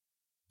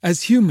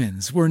As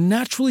humans, we're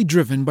naturally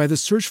driven by the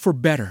search for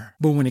better.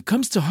 But when it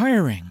comes to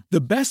hiring,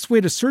 the best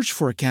way to search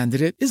for a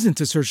candidate isn't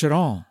to search at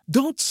all.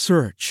 Don't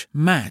search,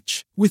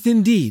 match with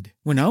Indeed.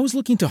 When I was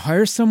looking to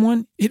hire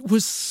someone, it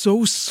was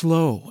so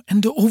slow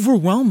and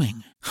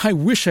overwhelming. I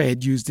wish I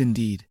had used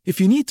Indeed.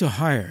 If you need to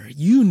hire,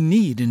 you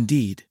need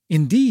Indeed.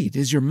 Indeed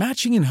is your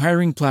matching and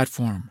hiring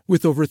platform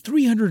with over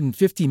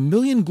 350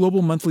 million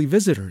global monthly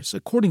visitors,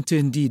 according to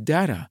Indeed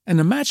data, and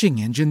a matching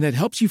engine that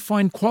helps you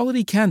find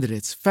quality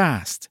candidates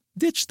fast.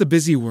 Ditch the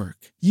busy work.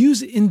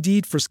 Use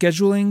Indeed for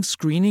scheduling,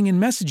 screening,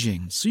 and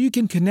messaging so you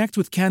can connect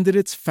with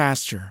candidates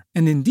faster.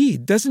 And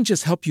Indeed doesn't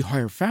just help you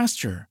hire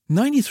faster.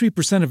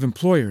 93% of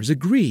employers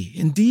agree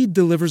Indeed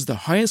delivers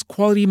the highest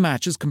quality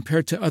matches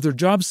compared to other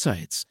job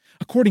sites,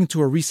 according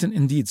to a recent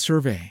Indeed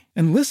survey.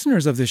 And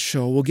listeners of this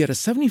show will get a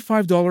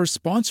 $75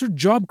 sponsored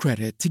job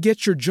credit to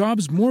get your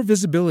jobs more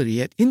visibility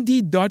at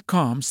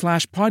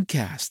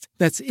Indeed.com/podcast.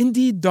 That's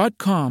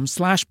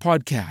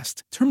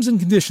Indeed.com/podcast. Terms and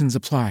conditions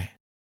apply.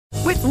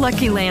 With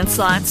Lucky Land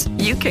Slots,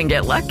 you can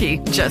get lucky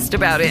just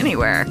about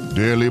anywhere.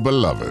 Dearly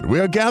beloved,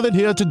 we are gathered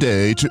here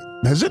today to...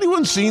 Has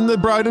anyone seen the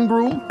bride and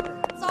groom?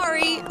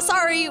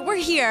 Sorry, we're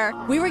here.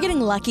 We were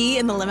getting lucky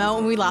in the limo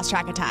and we lost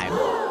track of time.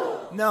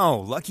 No,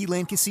 Lucky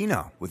Land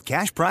Casino, with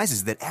cash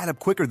prizes that add up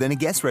quicker than a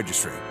guest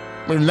registry.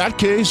 In that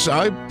case,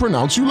 I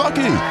pronounce you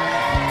lucky.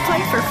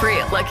 Play for free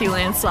at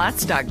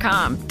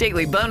LuckyLandSlots.com.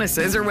 Daily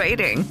bonuses are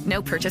waiting. No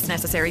purchase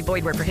necessary.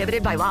 Void where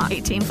prohibited by law.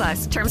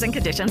 18+. Terms and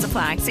conditions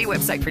apply. See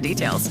website for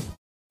details.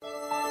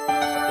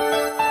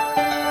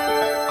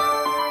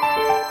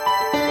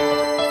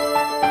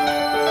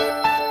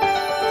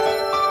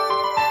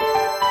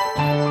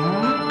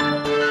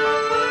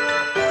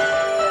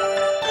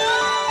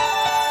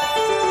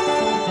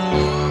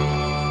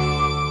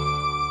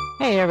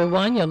 Hey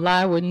everyone, you're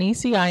live with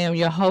Niecy. I am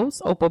your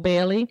host, Opal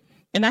Bailey.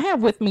 And I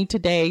have with me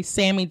today,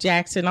 Sammy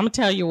Jackson. I'm going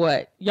to tell you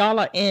what, y'all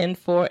are in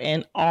for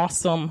an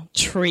awesome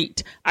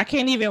treat. I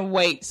can't even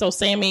wait. So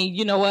Sammy,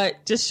 you know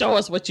what? Just show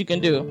us what you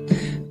can do.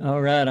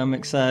 All right, I'm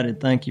excited.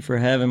 Thank you for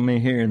having me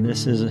here.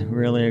 This is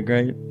really a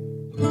great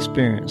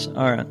experience.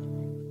 All right.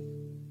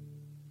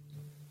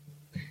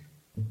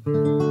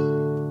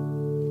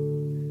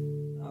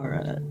 All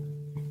right.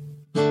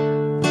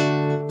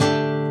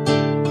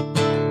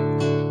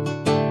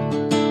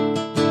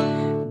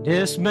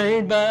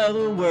 Dismayed by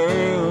the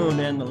world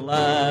and the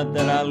life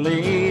that I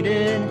lead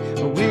in,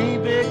 a wee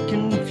bit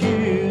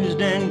confused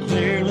and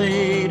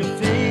clearly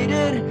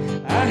defeated,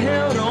 I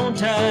held on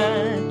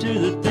tight to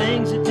the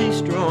things that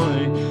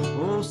destroy.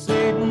 Oh,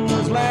 Satan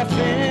was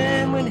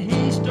laughing when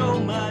he stole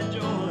my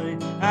joy.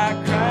 I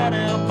cried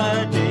out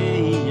by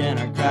day and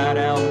I cried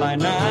out by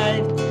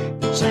night.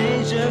 The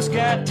chains just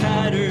got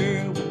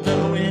tighter with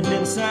no end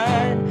in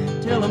sight,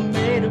 till I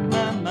made up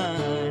my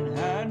mind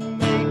I'd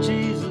make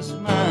Jesus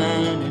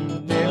mine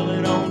and nail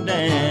it on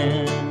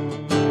down.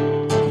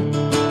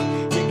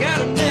 You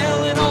gotta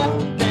nail it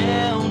on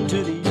down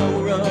to the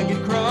old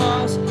rugged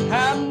cross.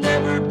 I've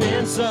never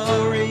been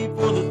sorry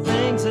for the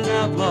things that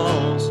I've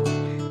lost.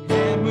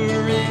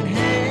 Hammer in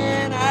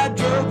hand, I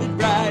drove it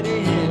right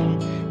in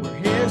where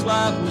his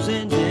life was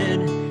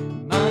ended,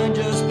 mine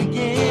just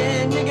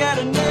began. You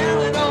gotta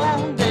nail it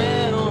on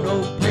down,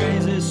 oh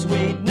praise his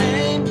sweet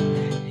name.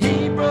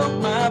 He broke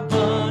my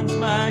bonds,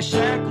 my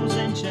shackles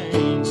and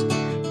chains,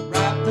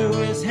 right through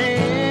his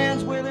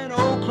hands with an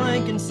old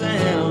clanking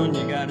sound.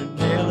 You gotta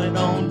nail it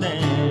on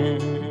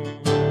down.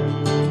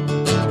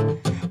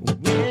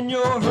 When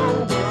your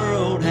whole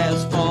world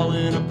has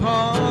fallen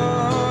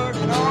apart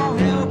and all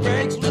hell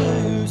breaks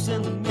loose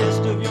in the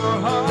midst of your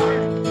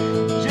heart,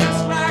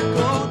 just like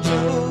old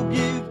Job,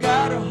 you've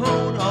gotta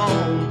hold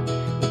on.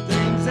 The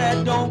things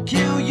that don't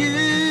kill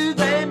you,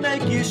 they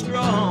make you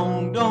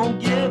strong. Don't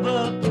give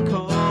up the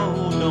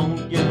call,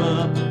 don't give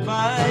up the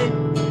fight.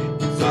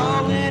 It's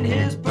all in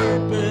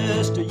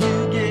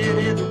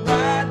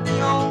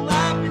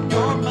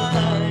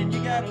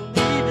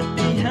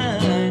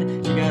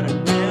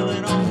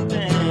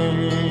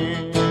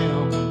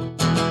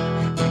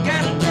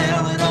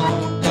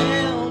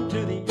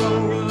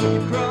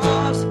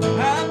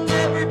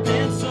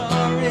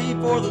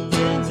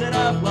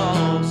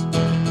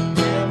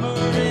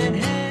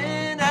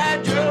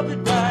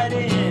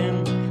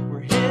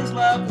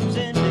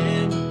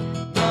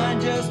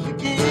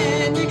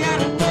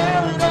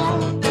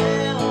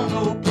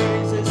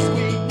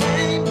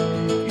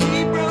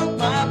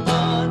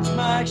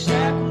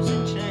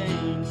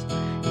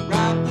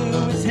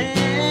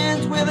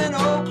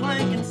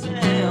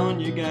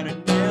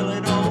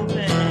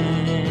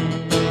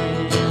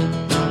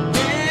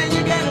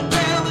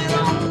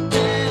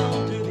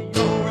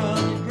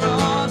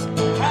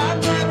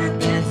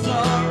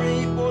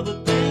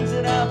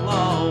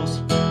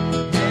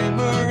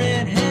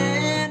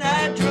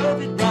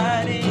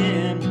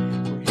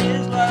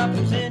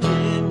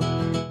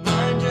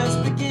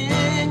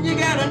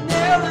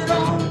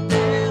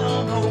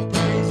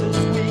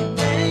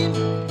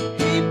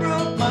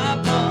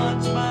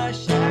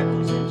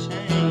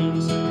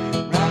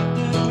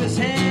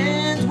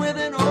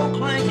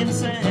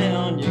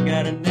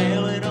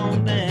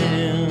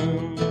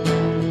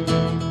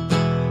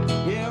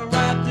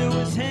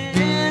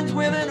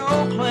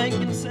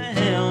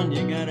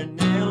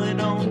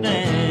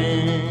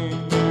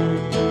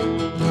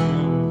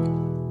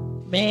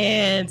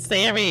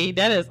Sammy.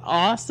 That is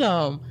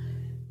awesome.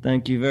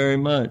 Thank you very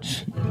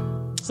much.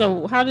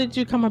 So how did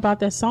you come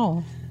about that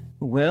song?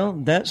 Well,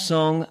 that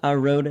song I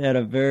wrote at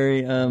a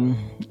very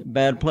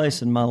bad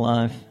place in my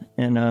life,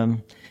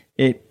 and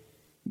it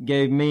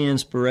gave me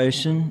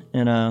inspiration,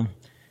 and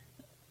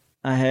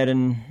I had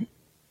in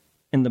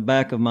the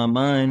back of my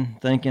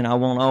mind thinking I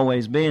won't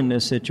always be in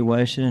this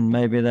situation, and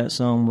maybe that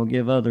song will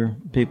give other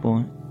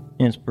people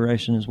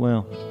inspiration as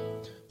well.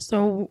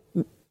 So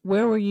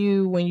where were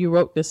you when you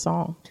wrote this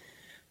song?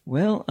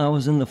 Well, I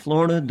was in the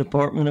Florida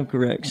Department of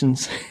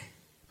Corrections.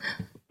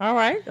 All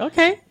right,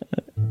 okay.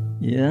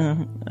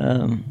 Yeah,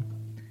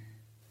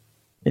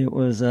 it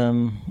was,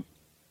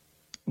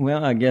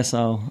 well, I guess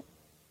I'll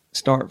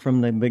start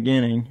from the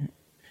beginning.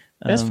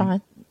 That's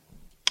fine.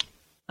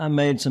 I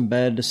made some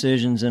bad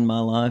decisions in my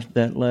life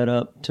that led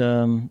up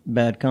to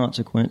bad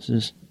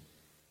consequences.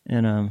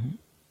 And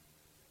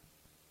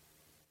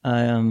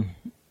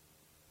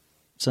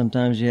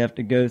sometimes you have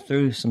to go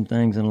through some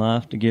things in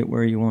life to get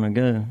where you want to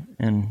go.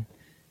 And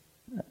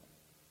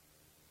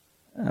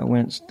I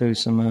went through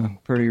some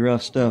pretty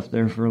rough stuff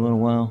there for a little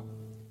while.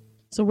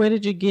 So where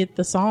did you get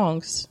the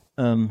songs?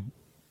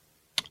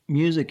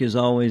 Music has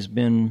always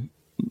been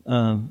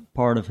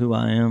part of who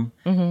I am.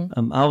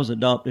 Mm-hmm. I was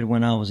adopted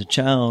when I was a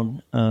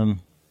child.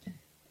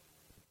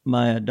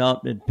 My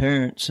adopted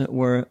parents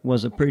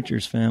was a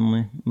preacher's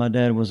family. My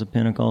dad was a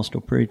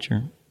Pentecostal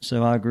preacher.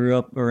 So I grew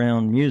up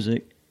around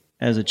music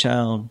as a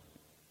child.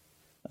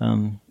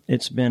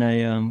 It's been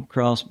a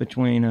cross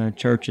between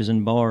churches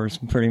and bars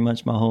pretty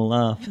much my whole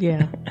life.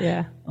 Yeah,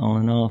 yeah. On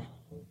and off.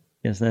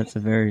 Yes, that's a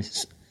very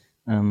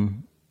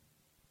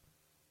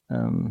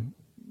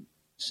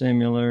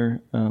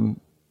similar,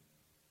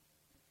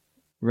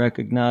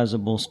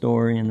 recognizable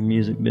story in the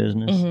music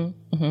business.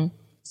 Mm-hmm, mm-hmm.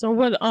 So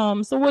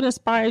what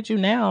inspired you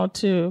now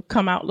to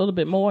come out a little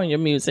bit more in your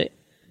music?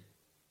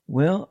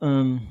 Well,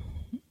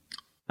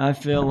 I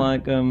feel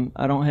like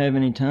I don't have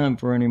any time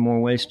for any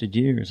more wasted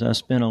years. I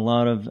spent a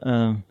lot of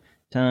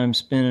time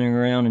spinning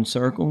around in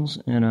circles,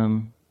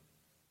 and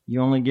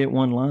you only get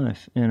one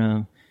life,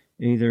 and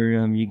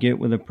either you get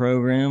with a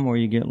program or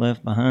you get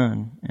left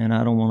behind, and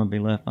I don't want to be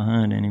left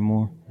behind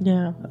anymore.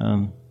 Yeah.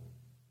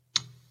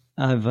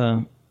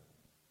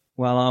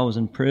 While I was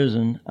in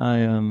prison,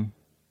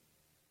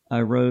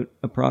 I wrote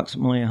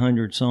approximately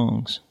 100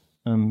 songs,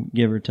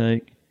 give or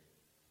take.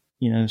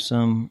 You know,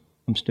 some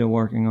I'm still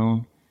working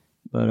on,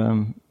 but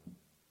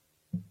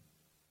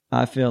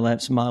I feel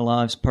that's my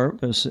life's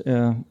purpose,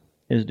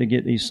 is to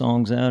get these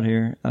songs out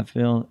here. I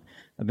feel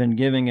I've been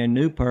giving a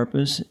new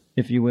purpose,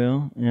 if you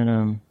will,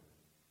 and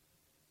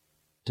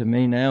to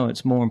me now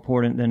it's more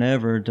important than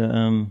ever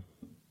to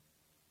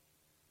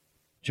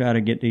try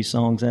to get these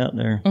songs out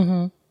there.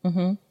 Mm-hmm,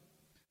 mm-hmm.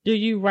 Do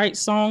you write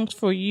songs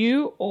for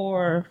you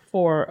or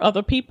for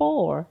other people,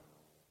 or?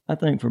 I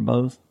think for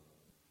both.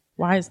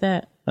 Why is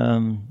that?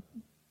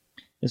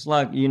 It's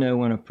like, you know,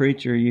 when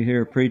you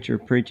hear a preacher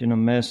preaching a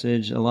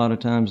message, a lot of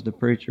times the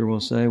preacher will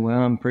say, well,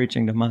 I'm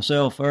preaching to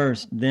myself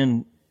first,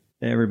 then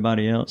to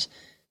everybody else.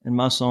 And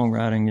my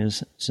songwriting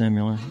is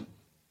similar.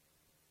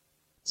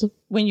 So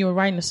when you were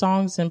writing the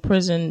songs in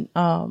prison,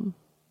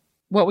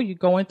 what were you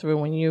going through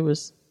when you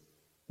was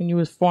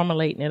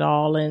formulating it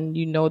all, and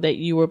you know that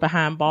you were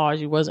behind bars,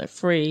 you wasn't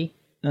free?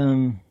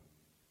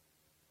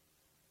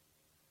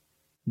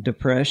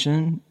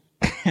 Depression.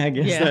 I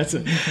guess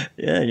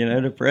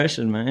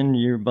depression, man.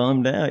 You're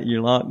bummed out.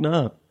 You're locked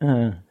up.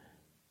 So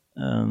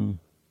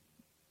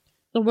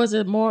was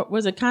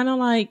it kind of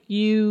like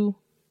you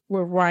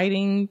were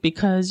writing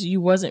because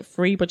you wasn't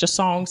free, but your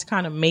songs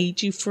kind of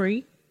made you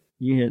free?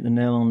 You hit the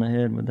nail on the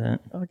head with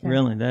that. Okay.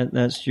 Really,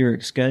 that's your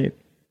escape.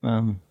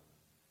 I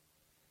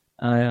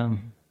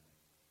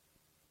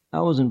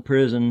was in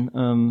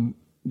prison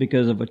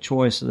because of a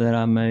choice that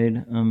I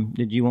made.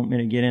 Did you want me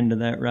to get into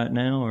that right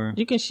now, or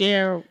you can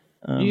share?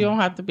 You don't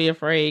have to be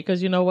afraid,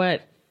 because you know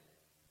what?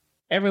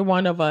 Every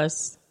one of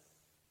us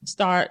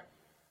start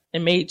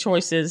and made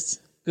choices,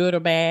 good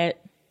or bad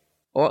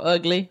or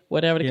ugly,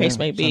 whatever the case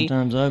may be.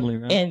 Sometimes ugly,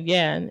 right?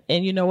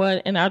 And you know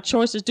what? And our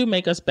choices do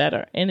make us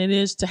better, and it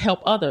is to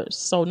help others.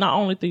 So not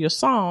only through your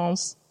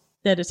songs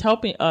that is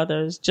helping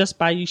others, just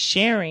by you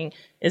sharing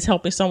is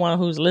helping someone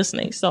who's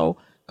listening. So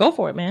go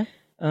for it, man.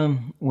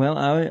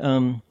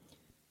 Well,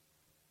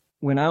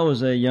 when I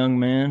was a young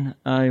man,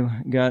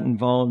 I got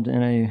involved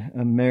in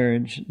a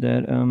marriage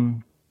that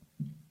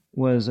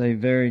was a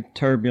very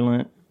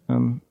turbulent,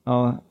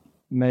 I'll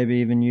maybe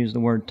even use the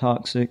word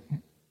toxic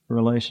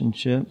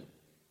relationship.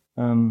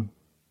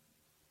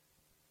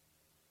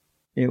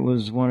 It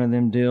was one of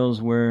them deals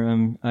where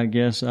I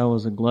guess I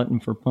was a glutton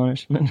for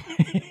punishment.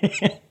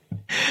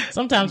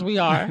 Sometimes we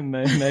are.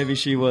 Maybe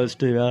she was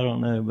too, I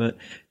don't know. But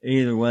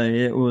either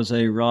way, it was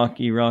a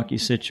rocky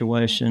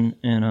situation,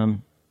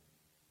 and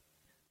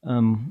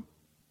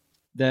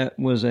that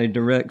was a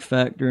direct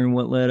factor in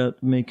what led up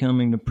to me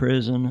coming to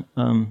prison.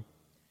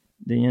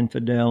 The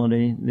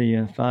infidelity,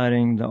 the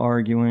fighting, the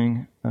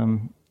arguing,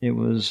 it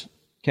was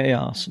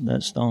chaos.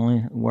 That's the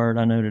only word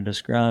I know to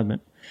describe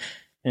it.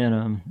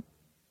 And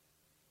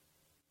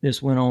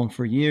this went on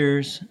for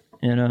years,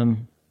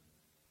 and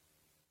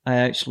I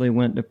actually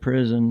went to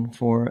prison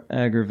for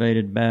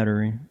aggravated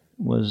battery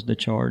was the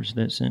charge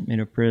that sent me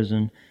to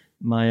prison.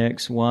 My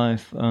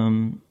ex-wife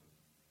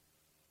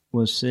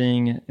was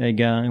seeing a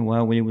guy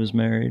while we was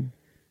married.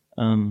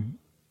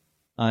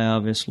 I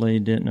obviously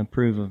didn't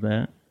approve of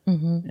that.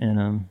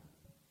 And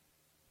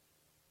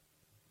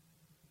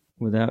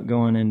without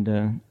going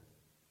into,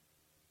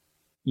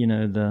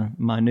 the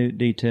minute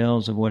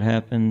details of what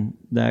happened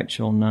the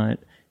actual night,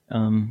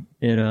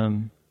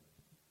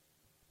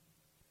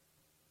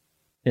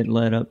 it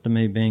led up to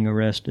me being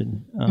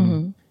arrested.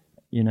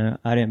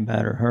 I didn't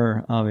batter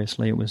her.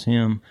 Obviously, it was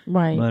him.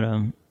 Right. But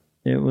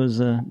it was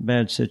a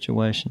bad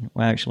situation.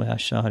 Well, actually, I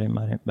shot him.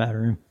 I didn't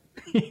batter him.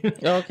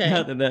 Okay.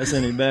 Not that that's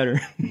any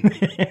better.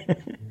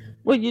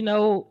 Well,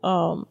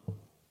 I'm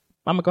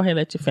going to go ahead and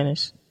let you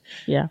finish.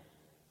 Yeah.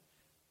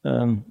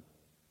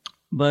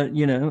 But,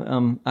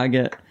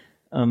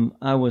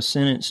 I was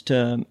sentenced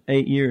to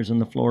 8 years in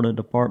the Florida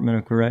Department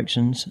of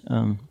Corrections.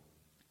 On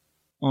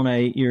an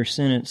 8-year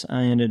sentence,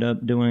 I ended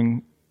up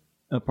doing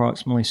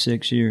approximately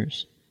 6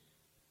 years.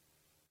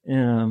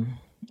 And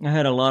I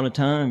had a lot of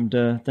time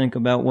to think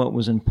about what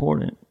was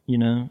important,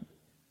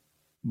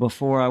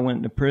 Before I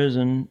went to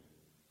prison,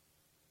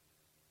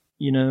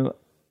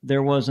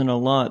 there wasn't a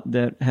lot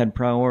that had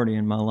priority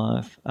in my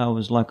life. I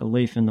was like a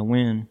leaf in the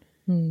wind.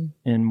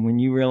 And when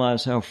you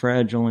realize how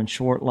fragile and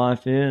short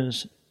life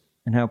is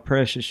and how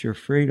precious your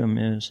freedom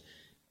is,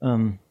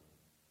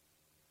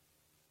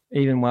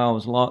 even while I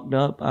was locked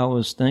up, I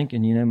was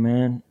thinking,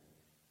 man,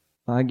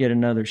 if I get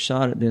another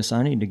shot at this,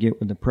 I need to get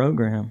with the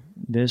program.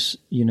 This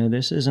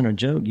isn't a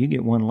joke. You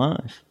get one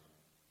life.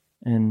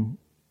 And,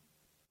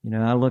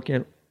 I look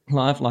at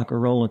life like a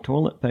roll of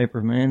toilet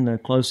paper, man. The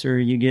closer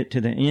you get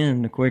to the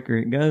end, the quicker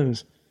it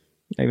goes.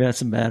 Maybe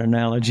that's a bad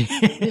analogy.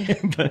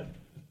 But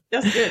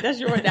that's good. That's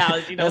your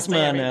analogy. That's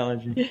my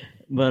analogy.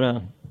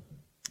 But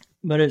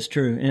it's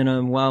true.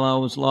 And while I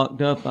was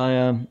locked up,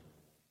 I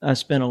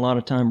spent a lot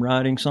of time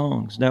writing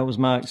songs. That was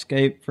my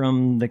escape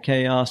from the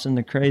chaos and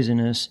the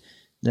craziness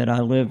that I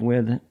live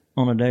with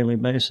on a daily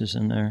basis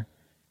in there.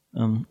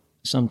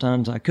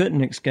 Sometimes I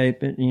couldn't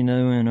escape it,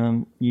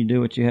 and you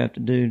do what you have to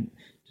do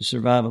to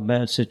survive a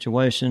bad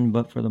situation.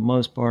 But for the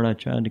most part, I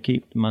tried to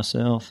keep to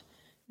myself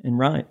and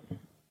write.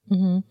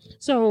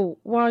 So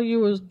while you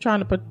were trying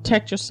to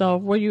protect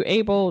yourself, were you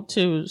able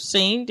to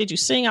sing? Did you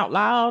sing out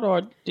loud,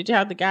 or did you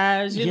have the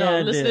guys,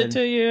 listening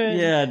to you?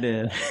 Yeah, I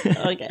did.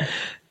 Okay.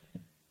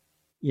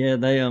 Yeah,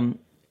 they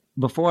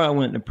before I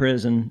went to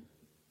prison,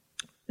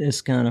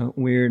 it's kind of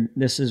weird.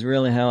 This is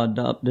really how I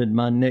adopted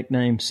my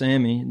nickname,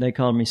 Sammy. They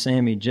called me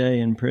Sammy J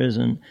in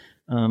prison.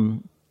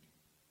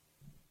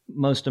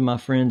 Most of my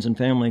friends and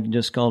family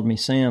just called me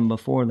Sam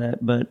before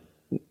that, but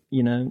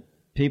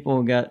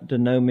people got to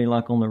know me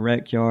like on the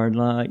rec yard,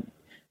 like,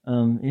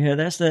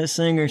 that's that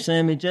singer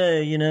Sammy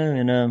J,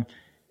 and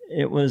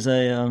it was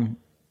an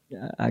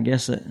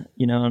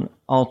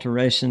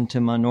alteration to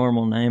my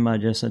normal name I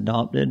just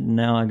adopted, and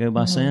now I go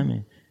by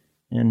Sammy.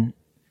 And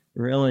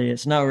really,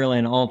 it's not really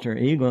an alter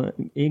ego.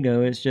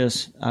 It's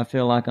just I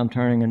feel like I'm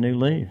turning a new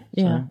leaf.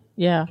 Yeah,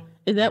 yeah.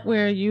 Is that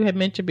where you had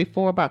mentioned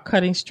before about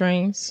cutting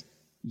strings?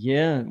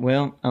 Yeah,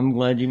 well, I'm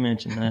glad you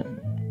mentioned that.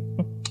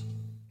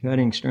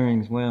 Cutting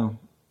strings, well,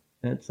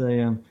 that's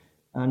I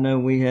know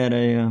we had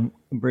a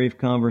brief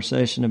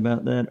conversation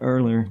about that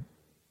earlier.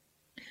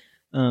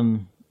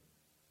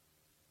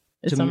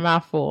 It's a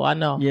mouthful, I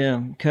know.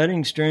 Yeah,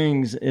 cutting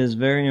strings is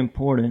very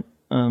important,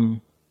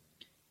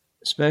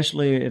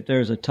 especially if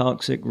there's a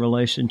toxic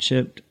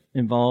relationship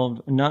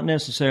involved. Not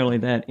necessarily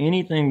that.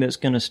 Anything that's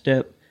going to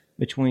step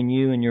between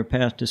you and your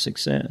path to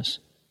success.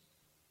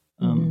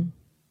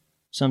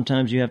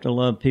 Sometimes you have to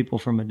love people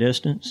from a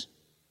distance.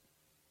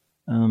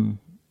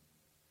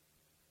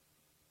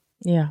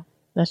 Yeah,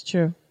 that's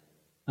true.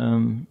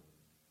 And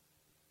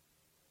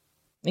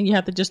you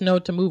have to just know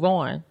to move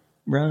on.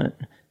 Right.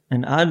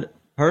 And I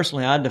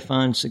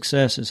define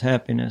success as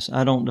happiness.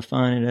 I don't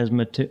define it as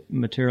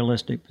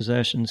materialistic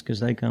possessions because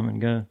they come and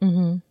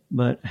go.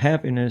 But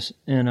happiness,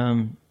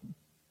 and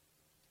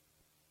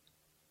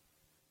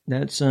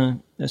that's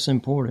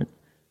important.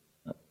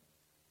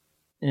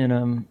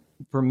 And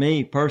for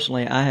me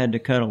personally, I had to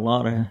cut a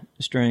lot of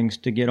strings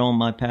to get on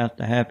my path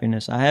to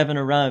happiness. I haven't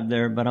arrived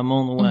there, but I'm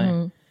on the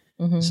way.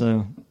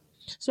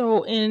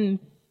 So in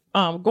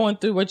going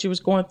through what you was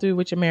going through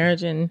with your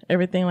marriage and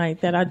everything like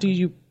that,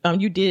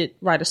 you did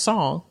write a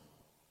song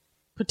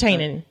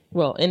pertaining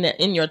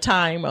in your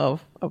time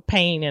of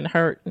pain and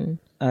hurt and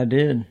I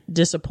did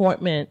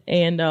disappointment,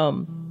 and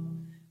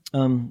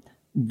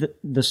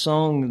the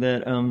song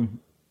that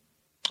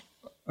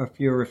if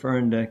you're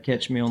referring to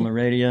Catch Me on the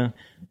Radio,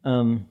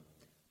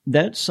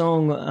 that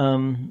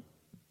song,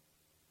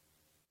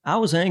 I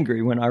was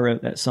angry when I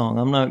wrote that song.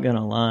 I'm not going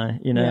to lie.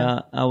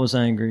 I was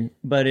angry,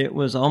 but it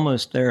was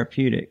almost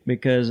therapeutic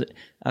because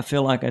I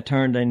feel like I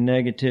turned a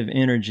negative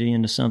energy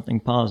into something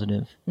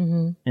positive.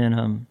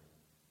 And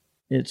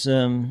it's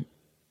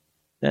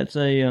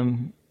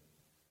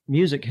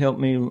music helped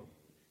me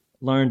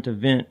learn to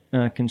vent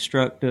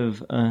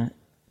constructive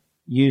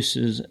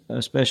uses,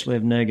 especially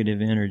of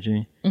negative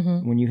energy.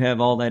 Mm-hmm. When you have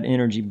all that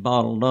energy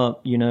bottled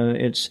up,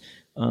 it's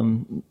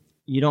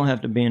you don't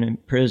have to be in a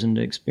prison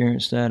to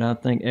experience that. I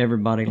think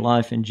everybody,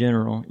 life in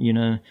general,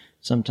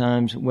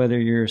 sometimes whether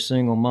you're a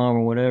single mom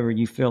or whatever,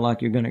 you feel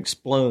like you're going to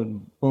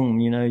explode. Boom,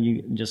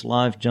 you just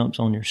life jumps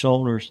on your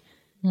shoulders.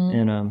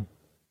 Mm-hmm. And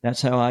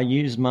that's how I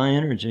use my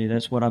energy.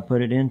 That's what I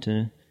put it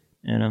into.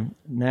 And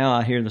now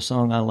I hear the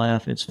song, I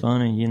laugh. It's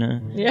funny,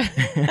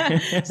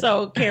 Yeah.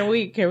 So can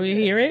we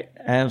hear it?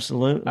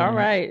 Absolutely. All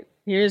right.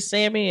 Here's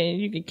Sammy, and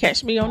you can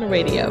catch me on the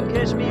radio.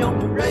 Catch me on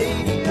the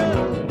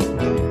radio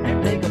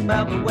and think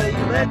about the way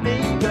you let me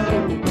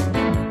go.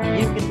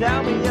 You can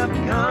dial me up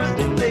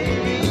constantly.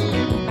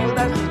 Well,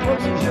 that's as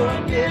close as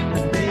you'll get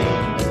to me.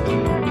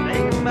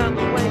 Think about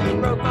the way you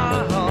broke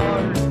my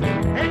heart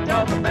and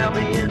talk about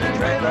me in a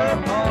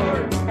trailer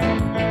park.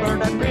 You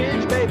burned that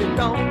bridge, baby,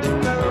 don't you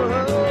know?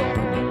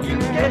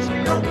 Catch me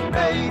on the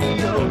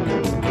radio.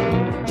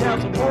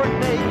 Child support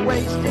ain't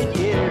wasted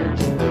years.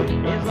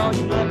 It's all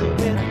you love it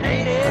with,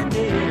 ain't it,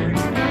 dear?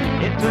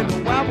 It took a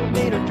while for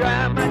me to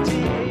dry my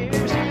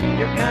tears.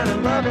 Your kind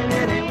of loving,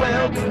 it ain't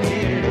welcome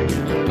here.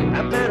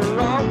 I'm better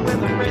off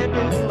with a brand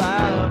new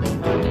life.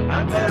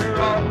 I'm better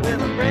off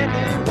with a brand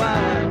new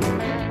wife.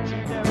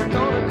 She's never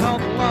gonna call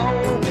the law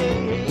on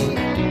me.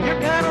 Your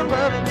kind of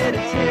loving, it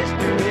is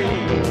history.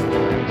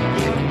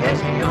 You can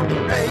catch me on the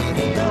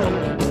radio.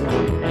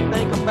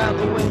 Think about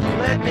the way you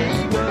let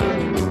me go.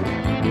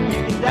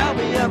 You can dial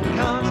me up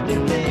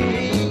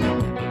constantly.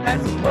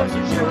 That's as close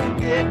as you'll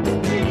get to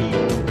me.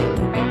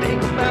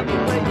 Think about the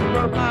way you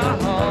broke my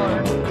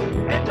heart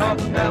and talk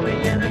about me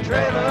in a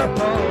trailer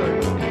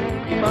park.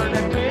 You burned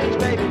that bridge,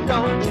 baby,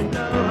 don't you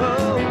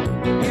know?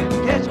 You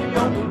can catch me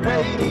on the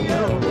radio.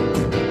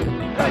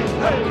 Hey,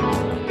 hey.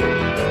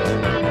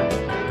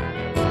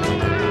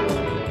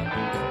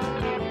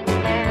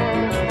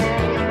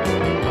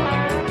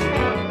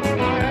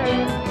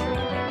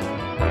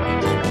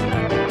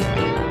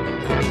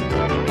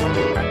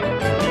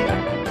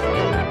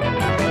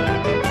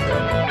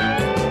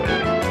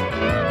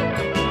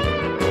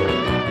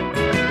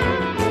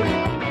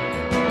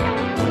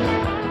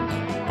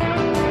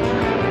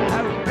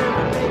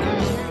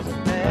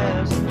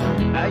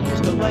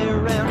 Lay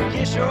around and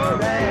kiss your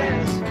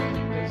ass,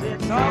 'cause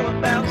it's all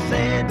about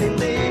Sandy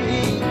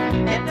Lee.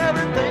 And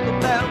never think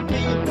about me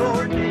and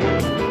Courtney.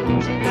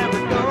 She's never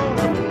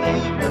gonna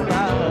believe your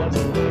lies.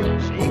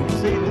 She can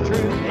see the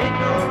truth in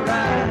your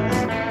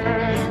eyes.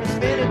 You can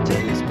spin it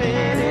till you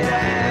spin it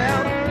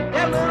out.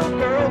 That little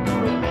girl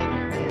gonna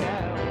figure it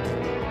out.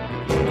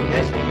 You can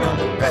catch me on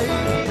the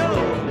radio.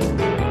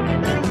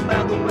 Think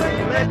about the way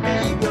you let me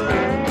go.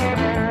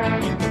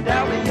 You can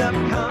dial me up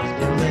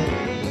constantly.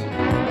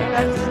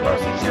 That's as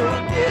close as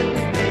you'll get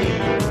to me.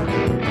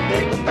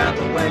 Think about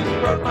the way you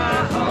broke my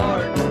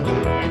heart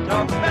and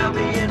talk about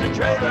me in a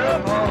trailer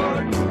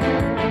park.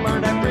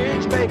 Burn that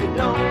bridge, baby,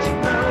 don't you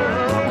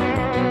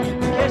know? You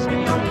can catch me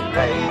on the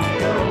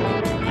radio. You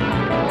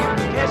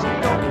can catch me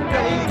on the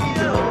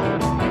radio.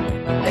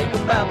 Think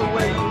about the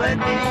way you let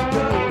me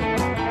go.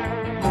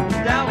 You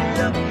can dial me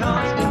up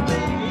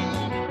constantly.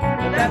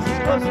 That's as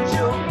close as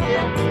you'll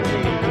get to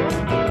me.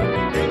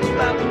 Think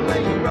about the way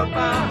you broke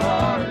my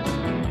heart.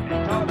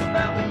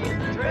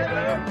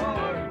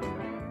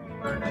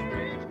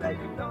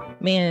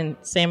 Man,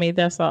 Sammy,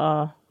 that's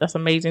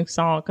amazing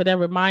song. Could that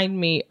remind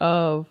me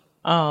of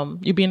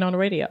you being on the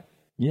radio?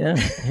 Yeah,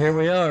 here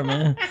we are,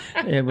 man.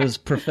 It was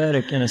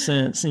prophetic in a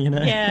sense,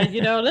 Yeah,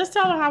 let's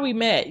tell them how we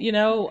met. Me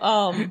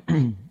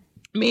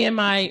and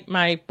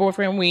my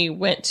boyfriend, we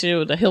went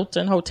to the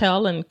Hilton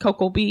Hotel in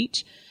Cocoa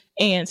Beach,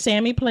 and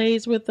Sammy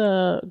plays with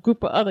a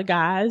group of other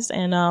guys,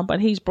 and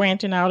but he's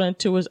branching out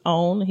into his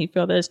own. He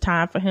felt that it's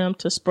time for him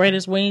to spread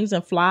his wings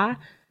and fly.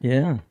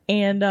 Yeah.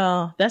 And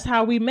that's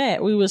how we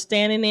met. We were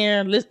standing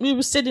there, we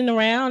were sitting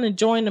around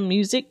enjoying the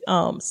music.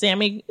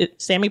 Sammy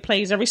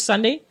plays every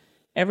Sunday.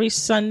 For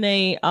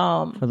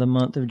the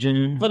month of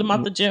June.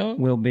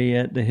 We'll be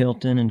at the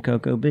Hilton in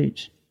Cocoa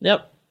Beach.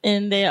 Yep.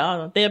 And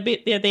they're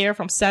there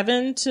from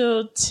 7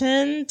 to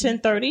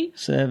 10:30.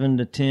 7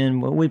 to 10.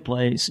 Well, we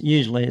play,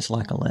 usually it's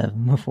like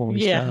 11 before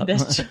we stop. Yeah,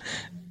 that's true.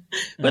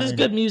 But it's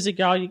good music,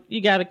 y'all.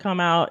 You got to come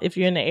out if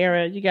you're in the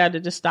area. You got to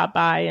just stop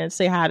by and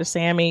say hi to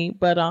Sammy.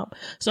 But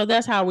so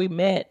that's how we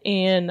met.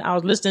 And I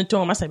was listening to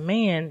him. I said,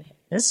 man,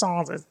 this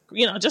song is,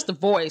 just the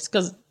voice,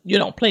 because you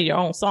don't play your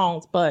own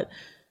songs. But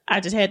I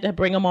just had to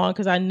bring him on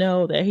because I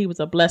know that he was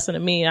a blessing to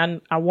me.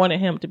 And I wanted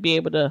him to be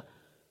able to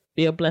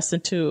be a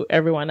blessing to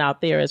everyone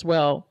out there as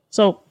well.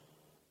 So,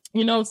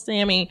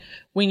 Sammy,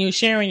 when you're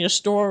sharing your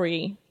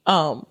story,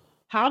 how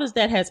does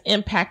that has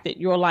impacted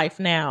your life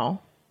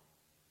now?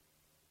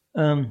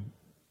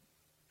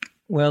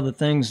 Well, the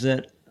things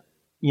that,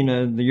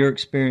 your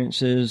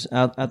experiences,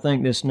 I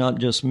think this not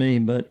just me,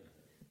 but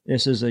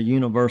this is a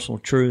universal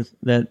truth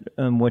that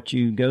what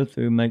you go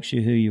through makes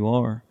you who you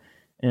are.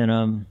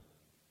 And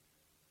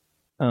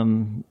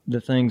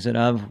the things that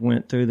I've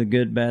went through, the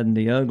good, bad, and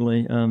the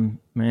ugly,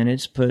 man,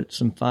 it's put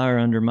some fire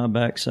under my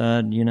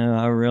backside.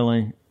 I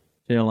really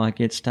feel like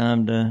it's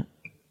time to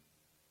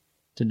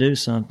do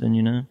something,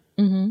 you know.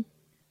 Mm-hmm.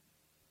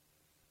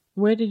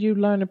 Where did you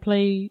learn to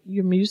play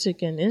your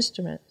music and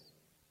instruments?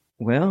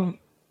 Well,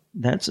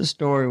 that's a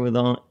story with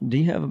all. Do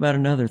you have about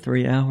another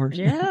 3 hours?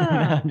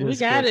 Yeah, we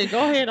got it. Go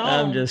ahead on.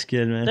 I'm just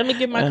kidding, man. Let me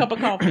get my cup of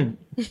coffee.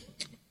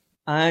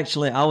 I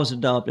was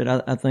adopted.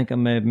 I think I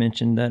may have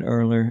mentioned that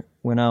earlier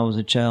when I was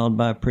a child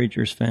by a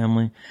preacher's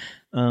family.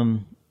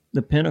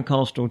 The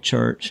Pentecostal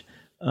church.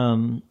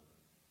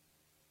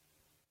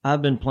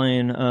 I've been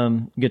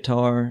playing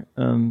guitar,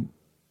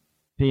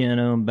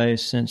 piano, and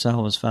bass since I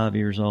was 5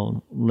 years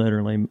old,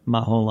 literally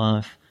my whole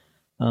life.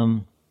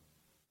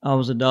 I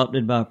was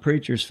adopted by a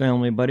preacher's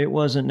family, but it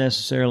wasn't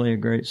necessarily a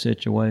great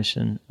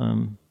situation.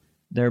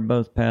 They're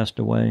both passed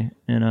away,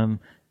 and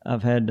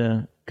I've had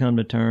to come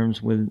to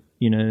terms with,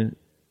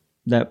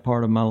 that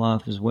part of my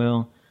life as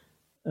well.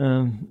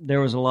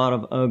 There was a lot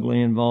of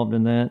ugly involved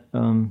in that.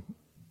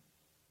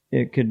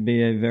 It could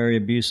be a very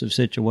abusive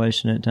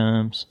situation at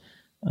times.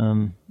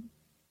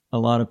 A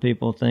lot of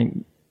people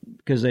think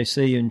because they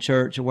see you in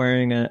church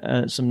wearing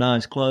some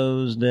nice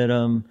clothes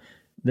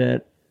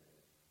that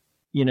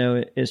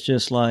it's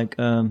just like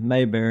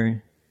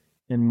Mayberry,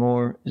 and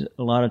more.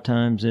 A lot of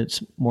times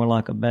it's more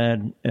like a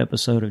bad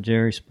episode of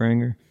Jerry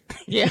Springer.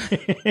 Yeah.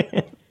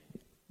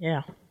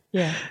 Yeah.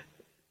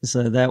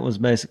 So that was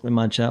basically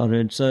my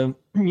childhood. So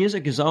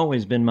music has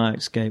always been my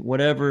escape.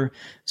 Whatever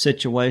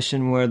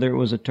situation, whether it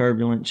was a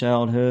turbulent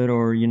childhood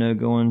or,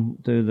 going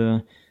through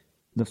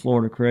the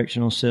Florida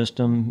correctional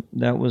system,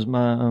 that was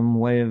my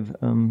way of,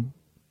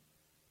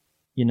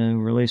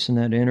 releasing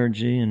that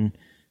energy and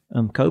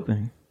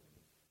coping.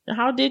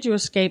 How did you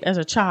escape as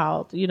a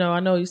child? I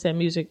know you said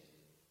music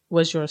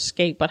was your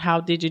escape, but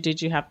how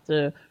did you have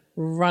to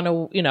run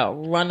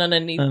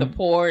underneath the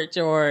porch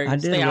or I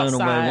did stay run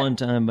outside? away one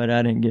time, but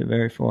I didn't get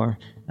very far.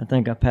 I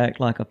think I packed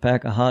like a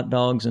pack of hot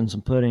dogs and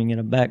some pudding in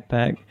a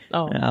backpack.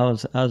 Oh, I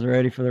was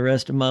ready for the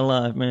rest of my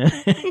life, man.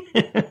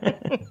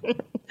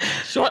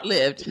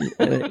 Short-lived.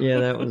 Yeah,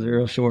 that was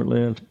real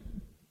short-lived.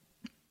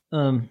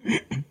 No,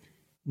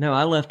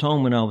 I left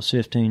home when I was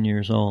 15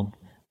 years old.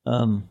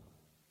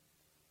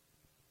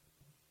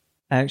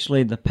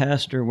 Actually, the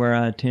pastor where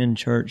I attend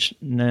church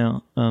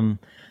now,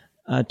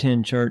 I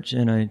attend church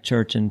in a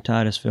church in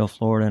Titusville,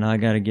 Florida, and I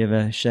got to give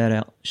a shout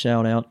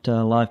out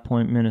to Life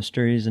Point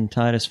Ministries in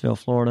Titusville,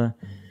 Florida.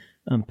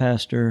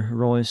 Pastor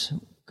Royce,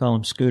 call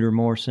him Scooter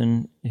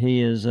Morrison.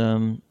 He is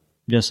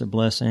just a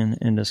blessing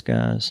in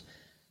disguise.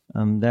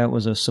 That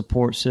was a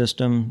support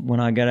system when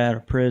I got out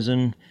of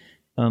prison.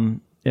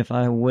 If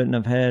I wouldn't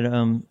have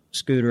had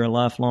Scooter, a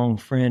lifelong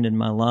friend in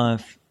my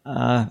life,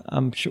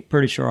 I'm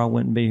pretty sure I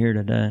wouldn't be here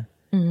today.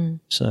 Mm-hmm.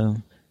 So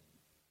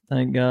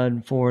thank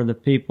God for the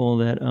people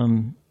that,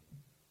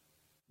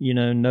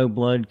 no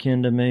blood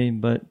kin to me,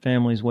 but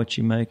family's what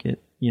you make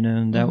it,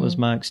 and that was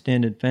my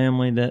extended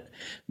family that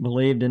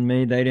believed in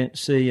me. They didn't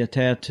see a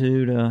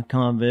tattooed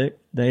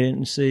convict. They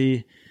didn't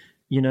see,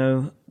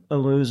 a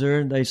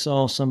loser. They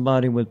saw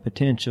somebody with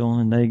potential,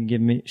 and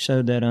they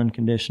showed that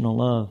unconditional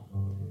love.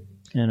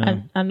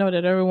 And I know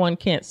that everyone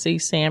can't see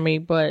Sammy,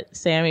 but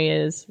Sammy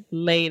is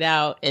laid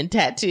out in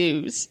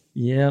tattoos.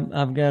 Yeah,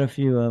 I've got a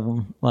few of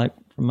them, like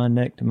from my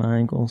neck to my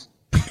ankles.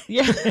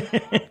 Yeah.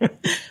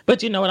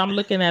 But you know what? I'm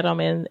looking at them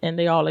and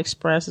they all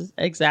express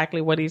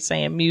exactly what he's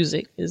saying.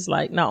 Music is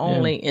like not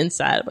only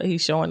inside, but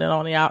he's showing it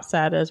on the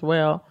outside as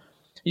well.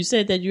 You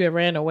said that you had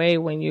ran away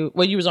when you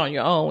was on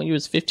your own when you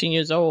was 15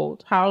 years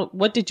old.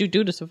 What did you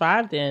do to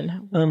survive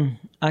then?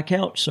 I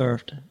couch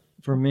surfed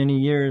for many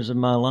years of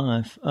my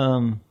life.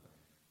 When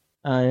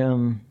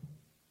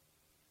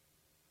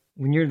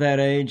you're that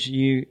age,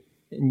 you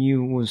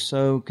was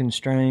so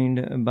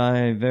constrained by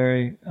a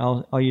very,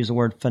 I'll use the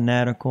word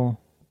fanatical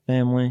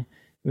family.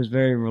 It was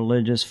very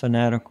religious,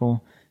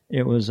 fanatical.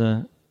 It was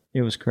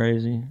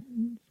crazy,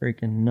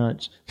 freaking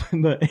nuts.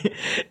 But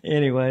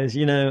anyways,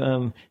 you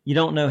don't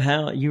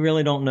know you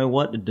really don't know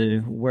what to do,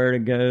 where to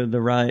go,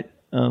 the right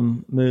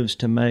moves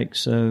to make.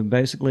 So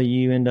basically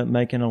you end up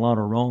making a lot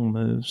of wrong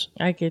moves.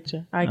 I get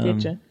you.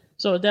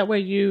 So that way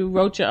you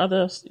wrote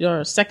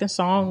your second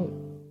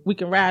song, We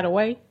Can Ride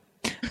Away?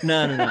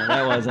 No,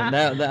 that wasn't.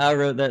 I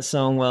wrote that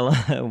song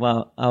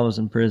while I was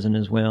in prison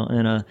as well.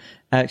 And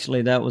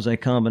actually that was a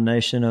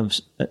combination of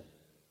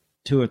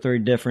 2 or 3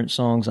 different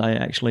songs I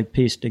actually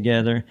pieced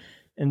together.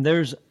 And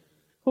there's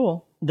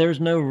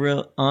no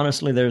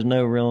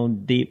real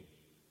deep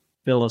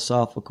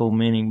philosophical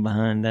meaning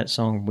behind that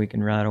song, We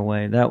Can Ride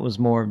Away. That was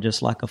more of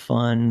just like a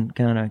fun,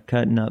 kind of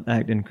cutting up,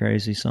 acting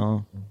crazy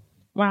song.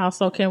 Wow,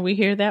 so can we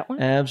hear that one?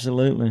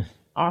 Absolutely.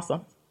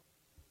 Awesome.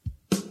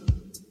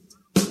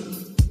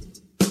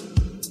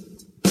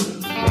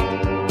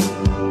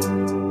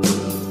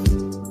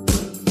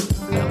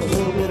 I'm a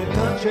little bit of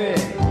country,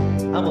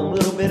 I'm a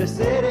little bit of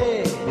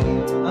city,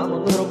 I'm a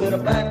little bit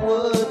of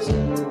backwoods,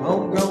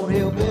 homegrown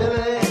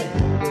hillbilly.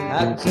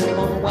 I can sip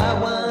on the white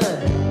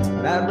wine,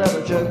 but I'd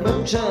rather chug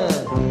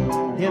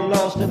moonshine, get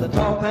lost in the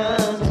tall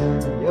pines.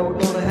 Yeah, we're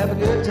gonna have a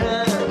good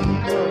time.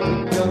 We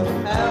can go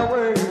for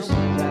hours,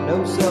 got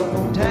no cell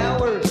phone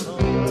towers.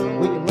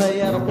 We can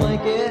lay out a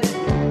blanket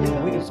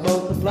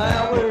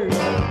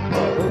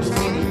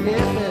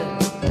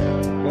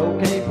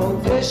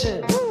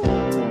wishing.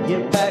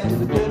 Get back to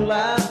the good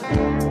life,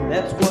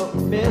 that's what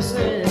we're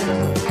missing.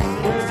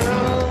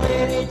 Girl,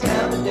 any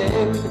time of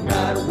day we can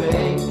ride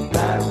away,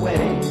 ride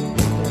away.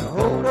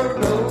 Hold our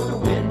road, the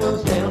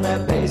windows down,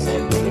 that bass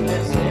and beat,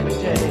 that Sammy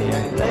J. I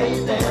can lay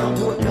it down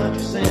to a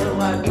country sound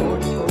like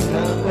Georgia Old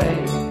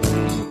Conway.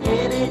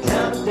 Any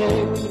time of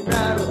day we can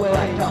ride away.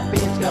 Blacktop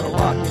Benz gotta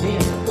lock it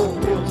in. Four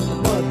wheels in the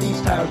mud, these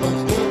tires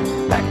don't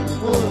spin. Back in the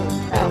woods,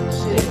 out the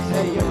sticks.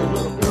 Hey, every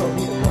little girl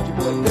need a country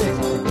boy fix.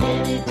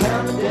 Any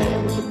time of day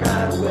we can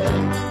ride away,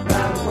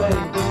 ride away.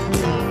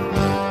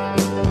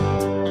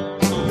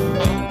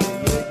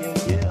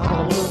 I'm a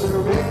little bit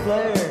of Ric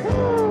Flair.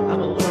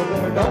 I'm a little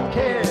bit of don't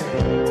care.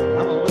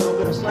 I'm a little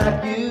bit of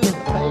slap you in the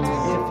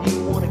face if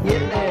you wanna get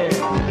there.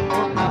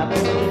 I've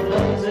been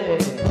lazy,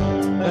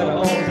 but I've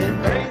always been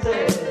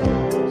crazy.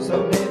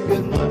 So damn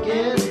good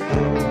looking.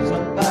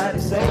 Somebody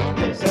save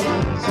me,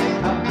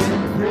 I've been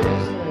in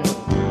prison,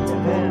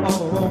 and all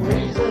the wrong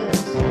reasons.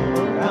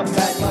 I'm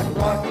back like a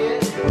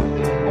rocket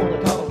on the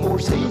top of Four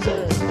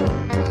Seasons.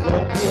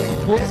 Don't get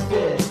it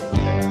twisted.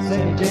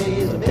 Sammy J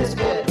is a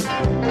misfit,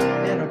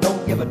 and I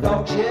don't give a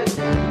dog shit. If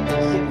you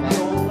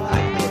don't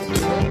like this, you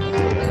ain't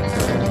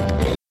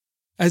good.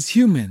 As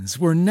humans,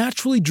 we're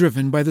naturally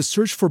driven by the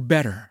search for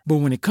better. But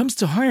when it comes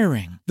to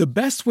hiring, the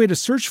best way to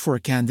search for a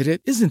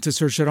candidate isn't to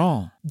search at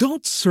all.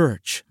 Don't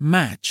search,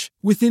 match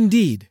with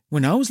Indeed.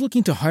 When I was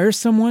looking to hire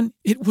someone,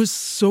 it was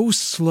so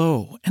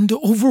slow and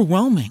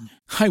overwhelming.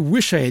 I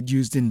wish I had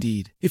used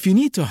Indeed. If you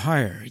need to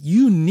hire,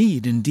 you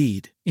need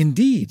Indeed.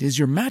 Indeed is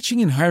your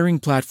matching and hiring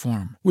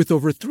platform with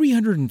over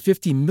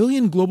 350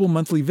 million global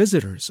monthly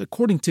visitors,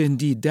 according to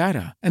Indeed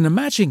data, and a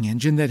matching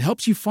engine that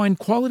helps you find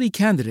quality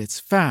candidates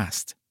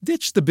fast.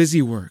 Ditch the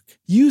busy work.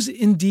 Use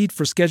Indeed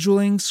for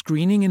scheduling,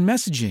 screening, and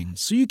messaging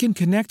so you can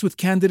connect with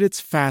candidates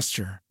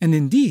faster. And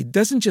Indeed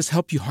doesn't just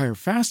help you hire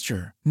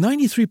faster.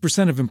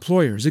 93% of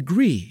employers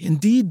agree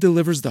Indeed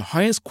delivers the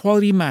highest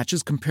quality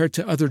matches compared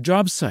to other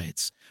job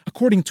sites,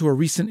 according to a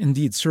recent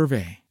Indeed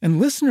survey. And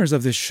listeners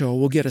of this show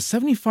will get a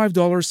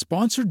 $75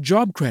 sponsored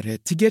job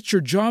credit to get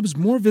your jobs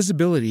more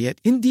visibility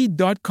at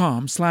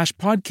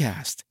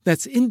Indeed.com/podcast.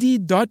 That's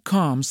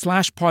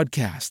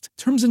Indeed.com/podcast.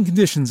 Terms and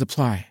conditions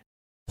apply.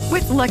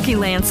 With Lucky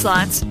Land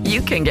Slots, you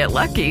can get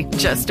lucky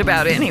just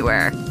about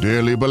anywhere.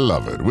 Dearly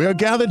beloved, we are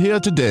gathered here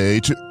today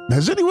to...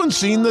 Has anyone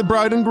seen the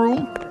bride and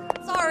groom?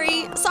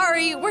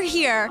 Sorry, we're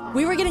here.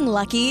 We were getting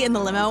lucky in the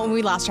limo and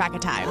we lost track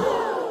of time.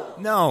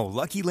 No,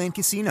 Lucky Land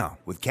Casino,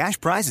 with cash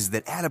prizes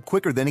that add up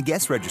quicker than a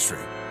guest registry.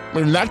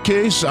 In that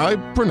case, I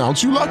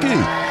pronounce you lucky.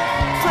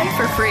 Play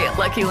for free at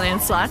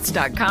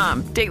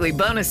LuckyLandSlots.com. Daily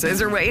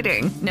bonuses are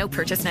waiting. No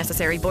purchase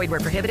necessary. Void where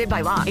prohibited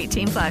by law.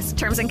 18+.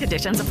 Terms and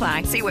conditions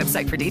apply. See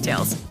website for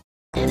details.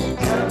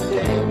 Anytime of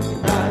day we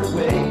can ride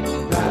away,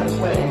 ride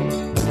away.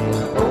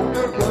 Hold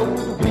our coat,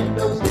 the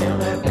windows down,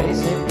 that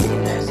bass and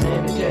beat, that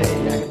Sammy J. I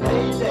can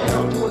lay it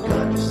down to a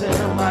country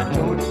sound like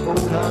Georgia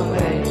Old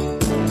Conway.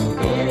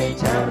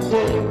 Anytime of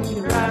day we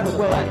can ride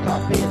away.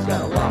 Blacktop Benz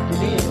gotta lock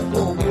it in.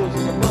 Four wheels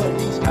in the mud,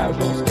 these tires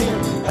don't spin.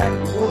 Back in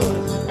the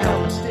woods, out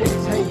the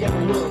sticks. Hey,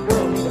 every little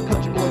girl need a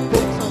country boy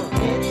fix.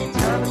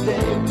 Anytime of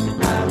day we can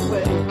ride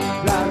away,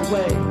 ride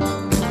away.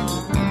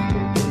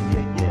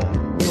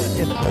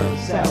 In the dirty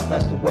south,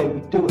 that's the way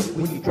we do it.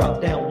 When you drop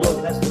down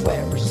low, that's the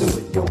way I pursue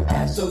it. Your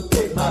ass so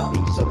thick, my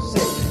beat so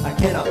sick. I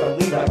cannot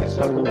believe I got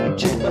stuck on your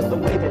chin. But the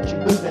way that you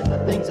move and the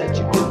things that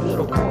you do,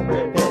 little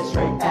cornbread bed,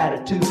 straight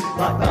attitude,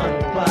 like Bonnie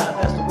and Clyde.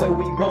 That's the way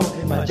we roam.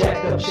 In my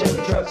jacked up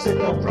Chevy truck,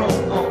 sitting on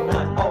throne all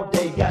night, all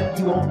day. Got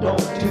you on dome,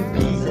 2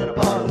 peas in a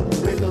pod,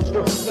 little windows,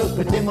 strokes, nose,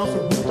 but them on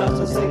some rooftops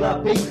and say la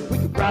vie. We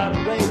can ride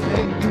away,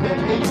 baby, you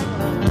and me.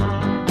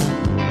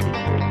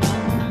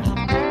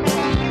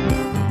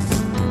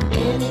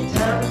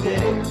 Anytime of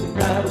day, we can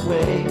ride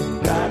away,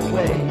 ride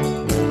away.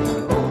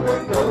 Over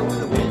and go,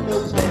 the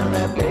windows down,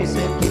 that bass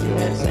and keep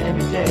that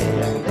Sammy J. I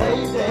can lay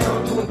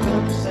down to a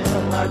country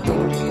sound like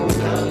Georgia Old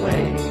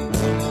Conway.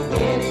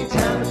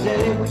 Anytime of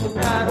day, we can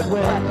ride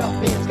away.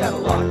 Blacktop Benz gotta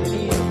lock it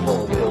in.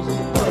 Four wheels in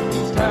the mud,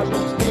 these tires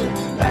don't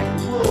spin. Back in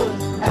the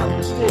woods, out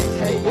the sticks.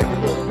 Hey, every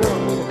little girl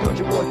need a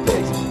country boy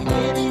fix.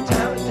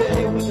 Anytime of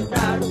day, we can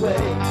ride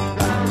away,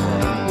 ride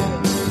away.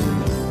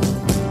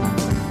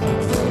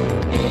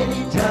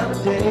 Anytime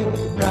of day, we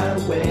can ride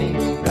away,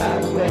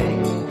 ride away.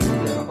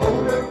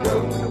 Older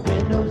road, the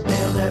windows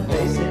down, that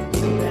bass and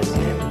keep that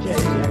Sammy J. I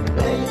can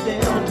lay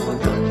it down to a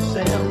country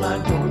sound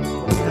like Georgia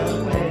Old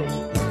Conway.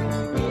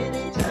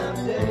 Anytime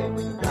of day,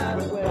 we can ride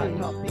away.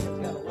 Blacktop Benz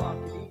gotta lock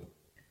it in.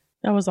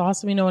 That was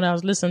awesome. You know, when I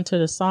was listening to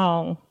the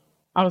song,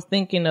 I was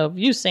thinking of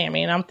you,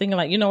 Sammy, and I'm thinking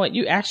like, you know what?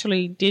 You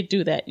actually did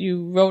do that.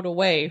 You rode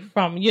away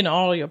from, you know,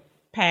 all your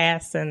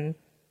past. And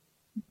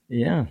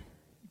Yeah.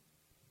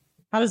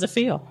 how does it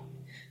feel?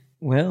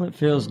 Well, it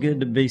feels good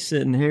to be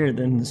sitting here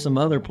than some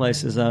other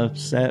places I've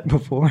sat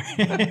before.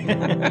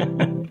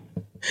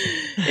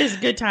 It's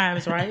good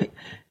times, right?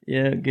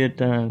 Yeah, good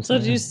times. So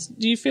do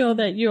you feel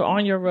that you're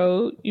on your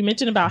road? You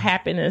mentioned about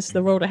happiness,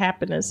 the road to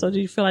happiness. So do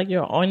you feel like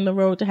you're on the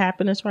road to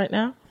happiness right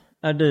now?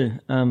 I do.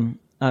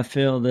 I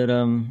feel that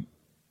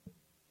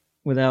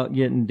without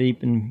getting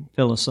deep and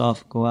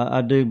philosophical,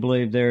 I do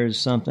believe there is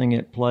something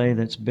at play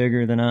that's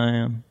bigger than I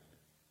am.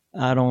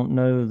 I don't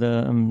know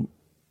the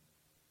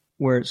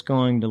where it's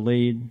going to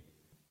lead,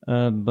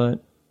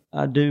 but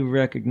I do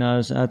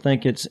recognize, I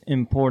think it's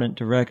important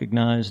to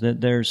recognize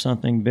that there's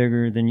something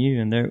bigger than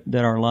you and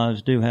that our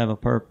lives do have a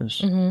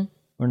purpose. Mm-hmm.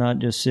 We're not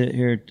just sit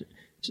here,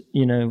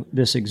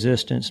 this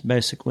existence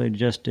basically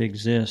just to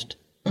exist.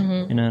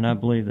 Mm-hmm. And I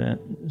believe that.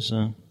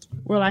 So.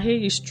 Well, I hear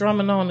you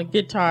strumming on the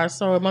guitar,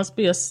 so it must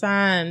be a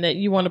sign that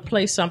you want to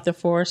play something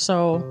for us.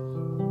 So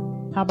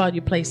how about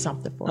you play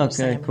something for us?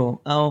 Okay,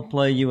 cool. I'll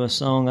play you a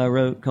song I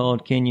wrote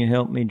called Can You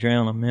Help Me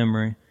Drown a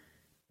Memory?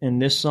 And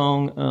this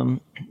song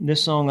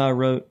I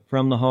wrote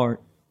from the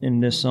heart,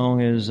 and this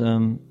song is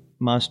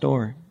my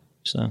story.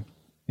 So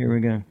here we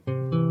go.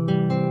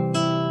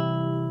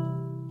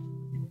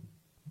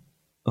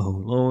 Oh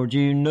Lord,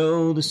 you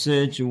know the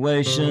situation.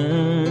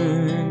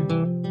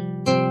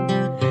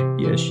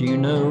 Yes, you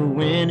know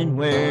when and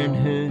where and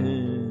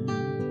who.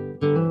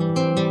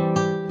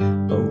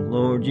 Oh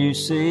Lord, you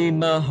see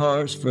my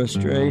heart's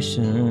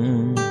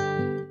frustration,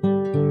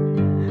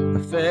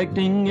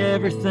 affecting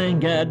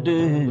everything I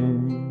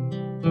do.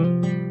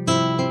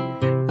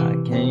 I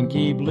can't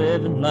keep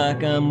living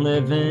like I'm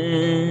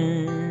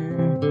living.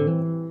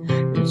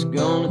 It's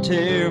gonna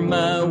tear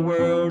my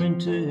world in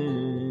two.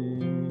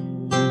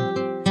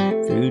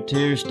 Through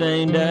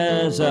tear-stained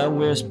eyes I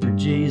whisper,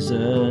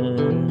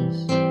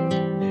 Jesus,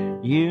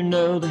 you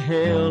know the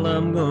hell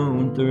I'm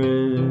going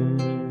through.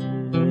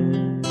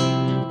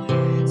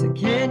 So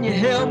can you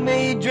help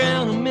me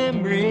drown a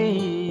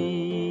memory?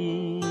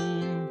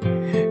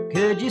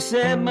 Could you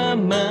set my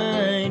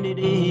mind at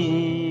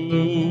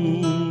ease?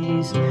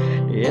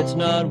 It's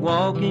not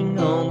walking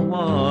on the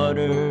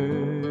water,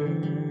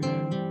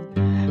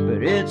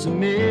 but it's a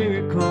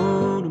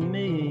miracle to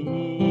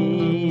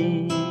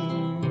me.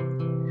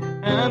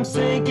 I'm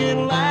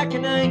sinking like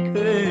an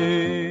anchor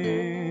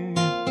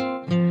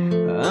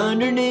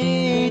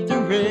underneath the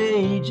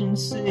raging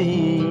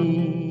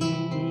sea.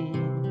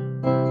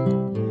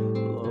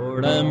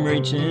 Lord, I'm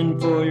reaching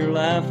for your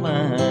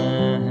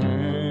lifeline.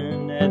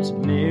 That's a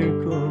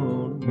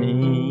miracle to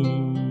me.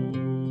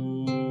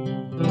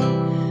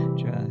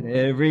 Tried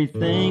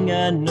everything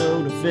I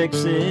know to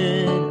fix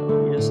it.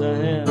 Oh, yes, I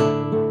have.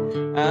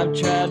 I've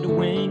tried to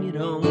wing it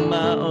on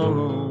my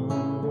own.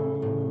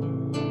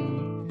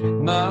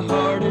 My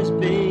heart is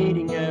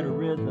beating at a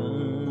rhythm.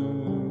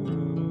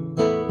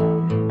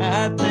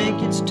 I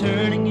think it's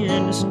turning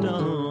into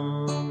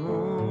stone.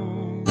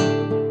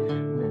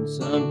 Been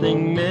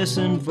something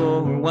missing for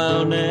a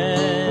while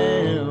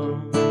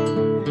now.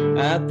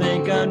 I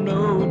think I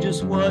know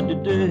just what to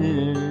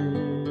do.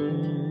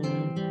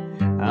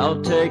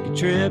 I'll take a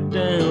trip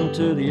down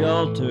to the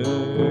altar,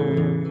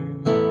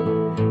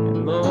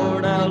 and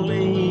Lord, I'll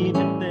leave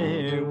it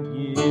there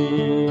with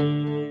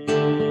you.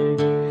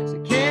 So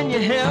can you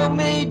help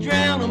me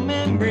drown a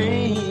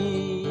memory?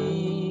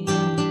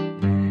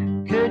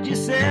 Could you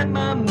set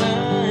my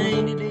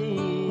mind at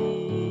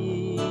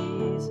ease?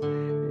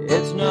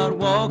 It's not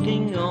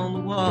walking on the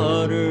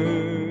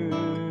water,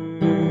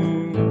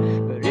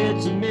 but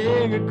it's a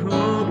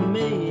miracle to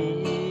me.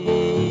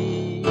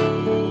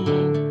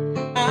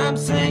 I'm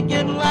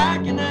sinking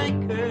like an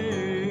anchor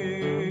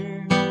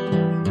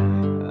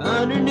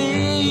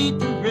underneath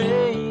the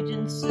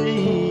raging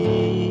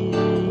sea.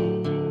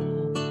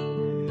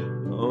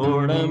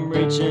 Lord, I'm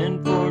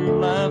reaching for your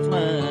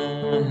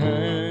lifeline.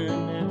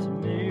 That's a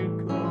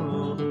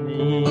miracle to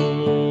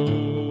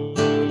me.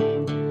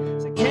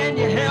 So can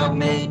you help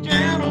me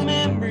drown a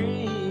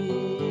memory?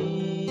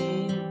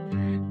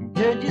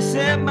 Could you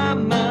set my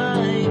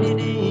mind at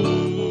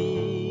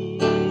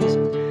ease?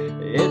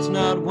 It's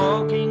not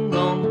walking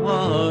on the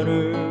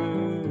water,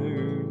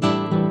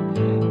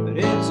 but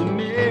it's a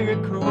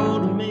miracle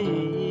to me.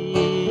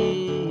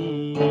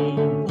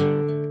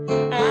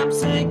 I'm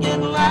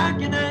sinking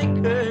like an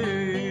anchor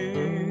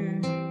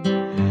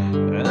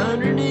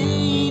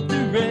underneath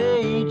the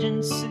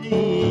raging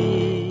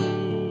sea.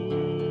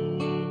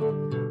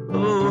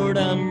 Lord,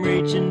 I'm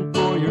reaching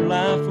for your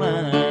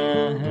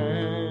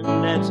lifeline.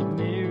 That's a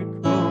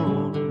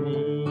miracle to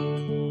me.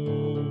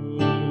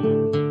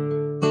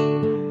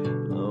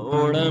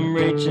 Lord, I'm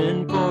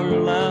reaching for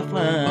your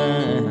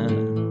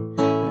lifeline.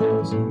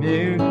 That's a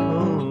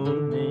miracle to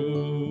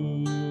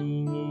me.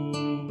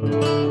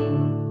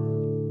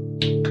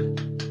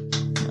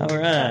 All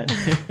right.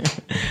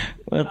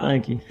 Well,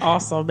 thank you.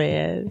 Awesome,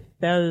 man.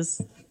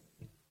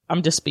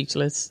 I'm just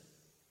speechless.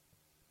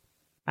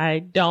 I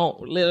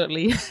don't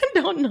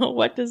know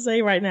what to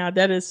say right now.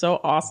 That is so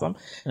awesome.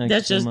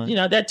 That's just,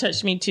 that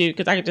touched me too,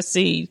 because I could just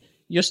see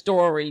your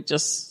story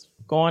just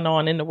going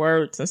on in the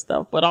words and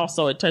stuff. But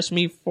also it touched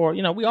me for,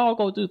 we all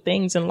go through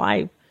things in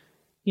life,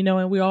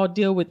 and we all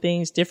deal with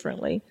things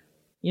differently,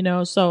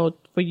 so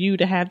for you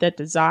to have that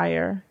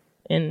desire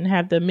and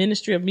have the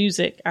ministry of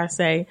music, I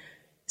say,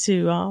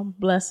 to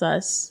bless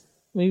us.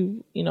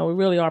 We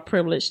really are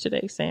privileged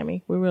today,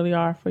 Sammy. We really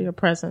are, for your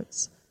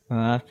presence.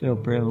 I feel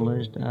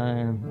privileged.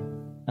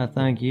 I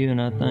thank you,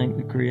 and I thank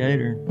the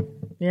Creator.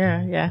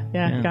 Yeah.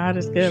 God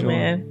is good,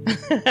 man.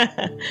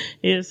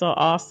 He is so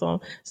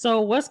awesome.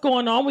 So what's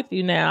going on with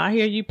you now? I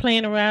hear you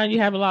playing around. You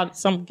have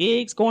some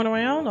gigs going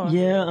around? Or?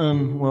 Yeah,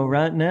 well,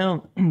 right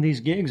now, these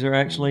gigs are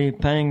actually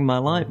paying my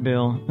light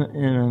bill,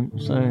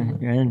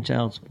 and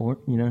child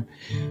support,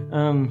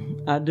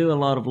 I do a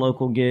lot of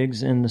local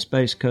gigs in the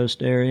Space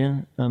Coast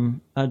area.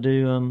 I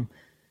do,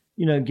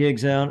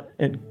 gigs out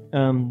at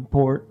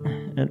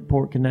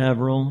Port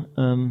Canaveral.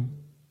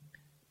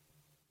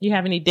 You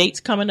have any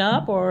dates coming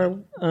up,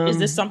 or is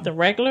this something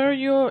regular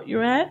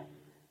you're at?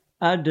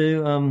 I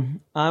do.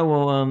 I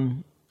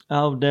will.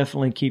 I'll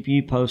definitely keep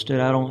you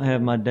posted. I don't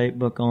have my date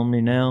book on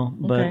me now,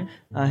 but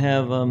I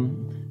have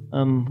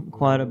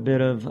quite a bit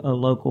of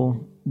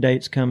local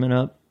dates coming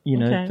up.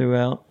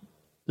 Throughout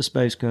the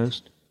Space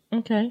Coast.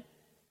 Okay.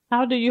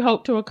 What do you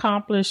hope to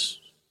accomplish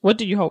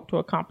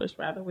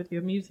rather with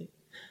your music?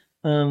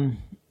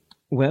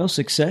 Well,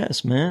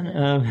 success,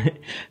 man.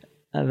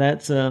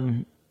 That's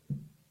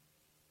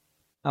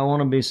I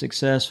want to be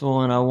successful,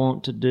 and I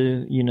want to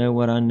do,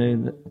 what I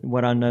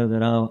know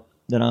that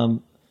I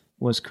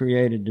was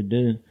created to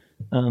do.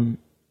 I'm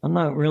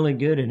not really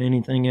good at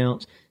anything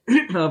else.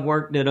 I've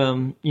worked at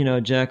a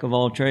jack of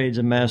all trades,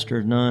 a master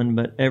of none.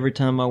 But every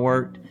time I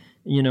worked,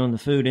 in the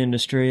food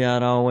industry,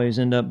 I'd always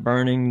end up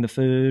burning the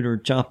food or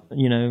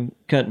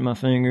cutting my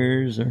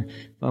fingers. Or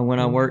when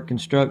I worked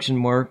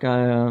construction work,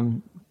 I,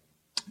 oh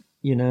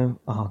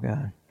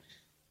God.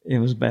 It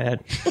was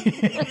bad.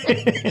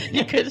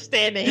 You couldn't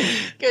stand it,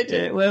 could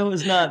you? Well, it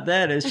was not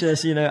that. It's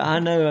just, I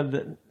know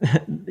that,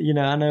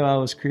 I know I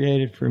was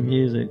created for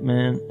music,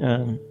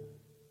 man.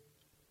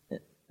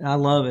 I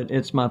love it.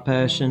 It's my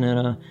passion,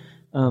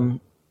 and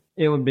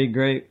it would be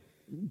great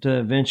to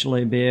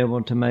eventually be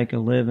able to make a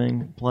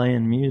living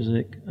playing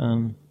music.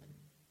 I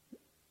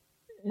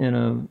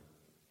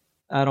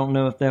don't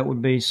know if that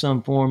would be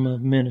some form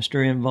of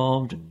ministry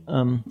involved.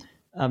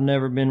 I've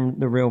never been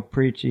the real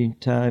preachy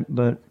type,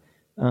 but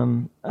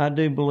I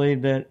do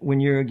believe that when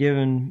you're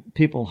giving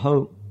people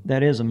hope,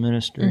 that is a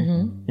ministry,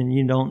 and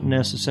you don't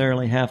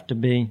necessarily have to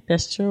be.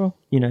 That's true.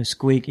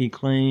 Squeaky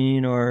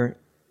clean or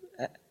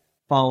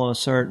follow a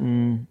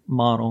certain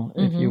model,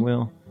 if you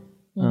will.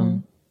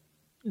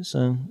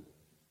 So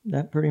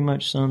that pretty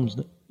much sums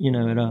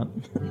it up.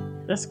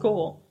 That's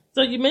cool.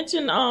 So you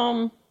mentioned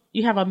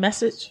you have a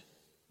message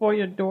for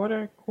your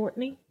daughter,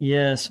 Courtney?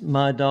 Yes,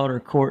 my daughter,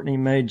 Courtney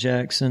Mae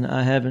Jackson.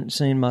 I haven't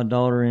seen my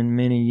daughter in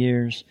many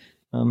years.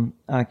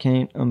 I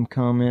can't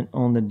comment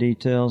on the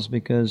details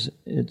because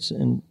it's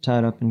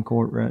tied up in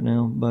court right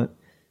now. But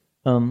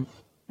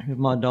if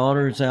my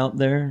daughter's out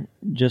there,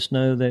 just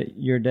know that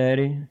your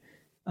daddy,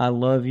 I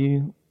love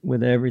you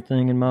with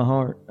everything in my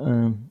heart.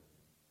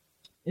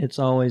 It's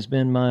always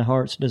been my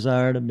heart's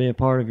desire to be a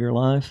part of your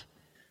life.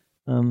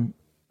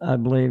 I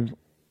believe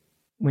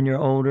when you're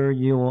older,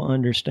 you will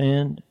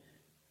understand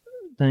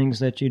things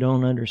that you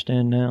don't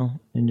understand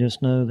now. And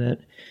just know that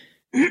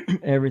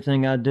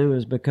everything I do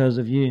is because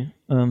of you.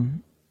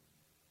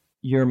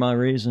 You're my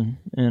reason,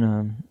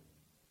 and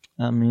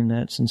I mean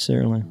that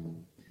sincerely.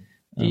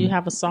 Do you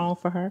have a song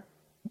for her?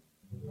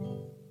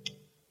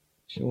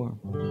 Sure.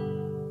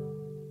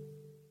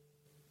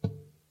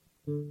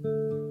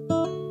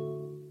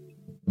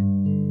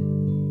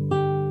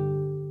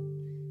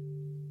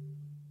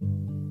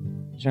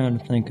 Trying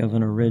to think of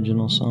an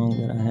original song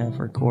that I have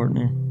for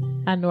Courtney.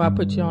 I know I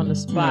put you on the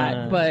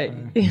spot, but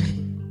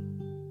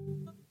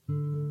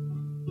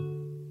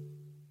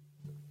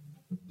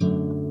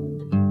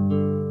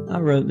I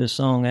wrote this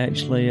song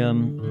actually.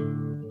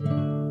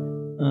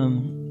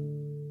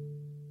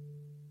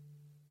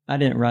 I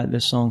didn't write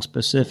this song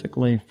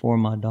specifically for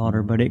my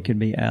daughter, but it could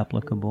be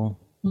applicable.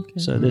 Okay.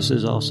 So this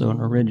is also an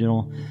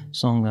original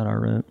song that I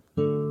wrote.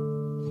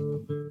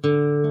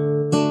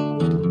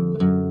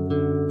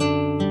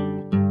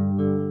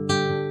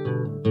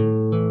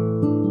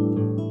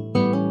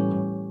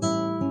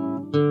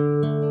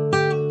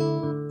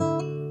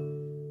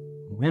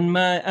 When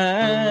my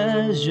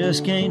eyes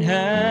just can't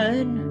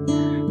hide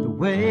the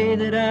way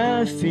that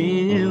I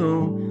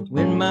feel,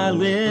 when my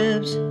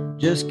lips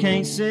just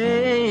can't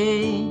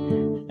say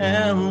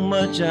how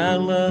much I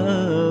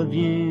love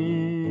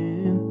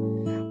you,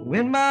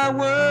 when my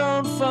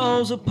world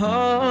falls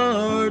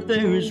apart,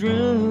 there's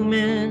room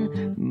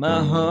in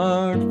my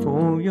heart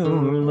for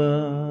your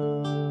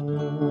love.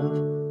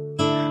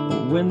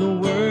 When the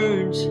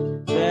words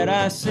that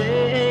I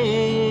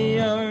say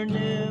are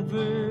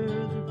never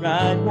the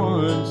right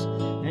ones,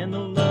 and the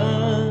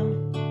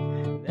love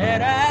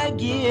that I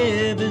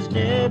give is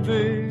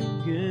never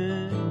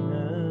good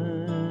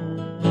enough.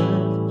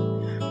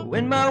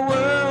 When my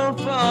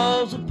world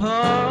falls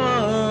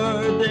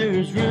apart,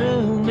 there's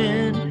room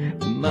in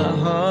my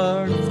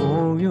heart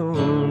for your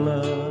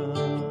love.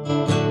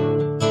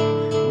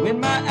 When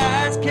my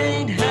eyes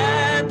can't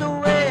hide the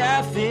way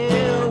I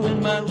feel,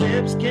 when my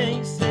lips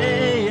can't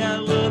say I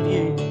love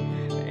you,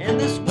 and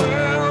this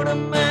world of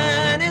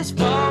mine is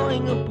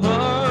falling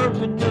apart,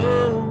 but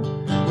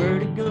nowhere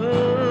to go.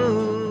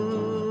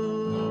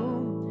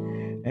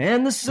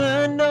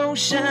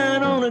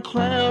 on a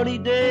cloudy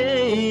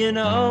day, and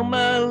all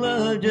my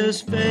love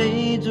just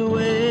fades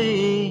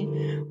away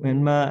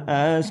when my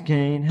eyes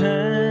can't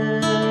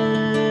hide.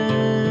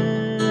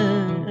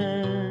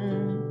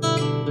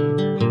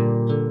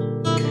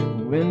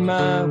 When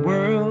my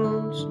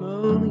world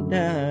slowly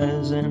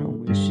dies, and I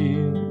wish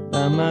you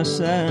by my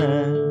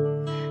side,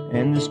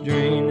 and this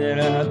dream that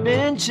I've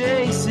been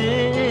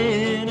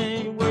chasing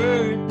ain't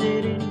worth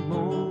it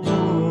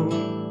anymore.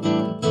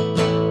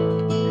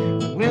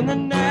 When the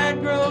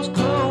night grows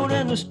cold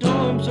and the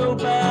storms go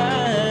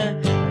by,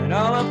 and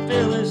all I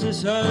feel is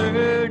this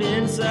hurt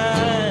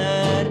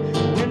inside.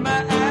 When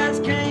my eyes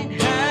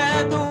can't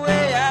hide the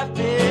way I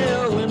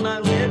feel, when my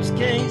lips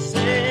can't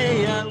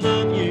say I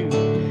love you,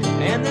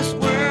 and this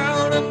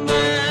world of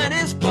mine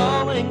is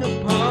falling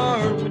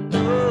apart with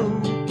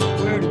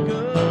nowhere to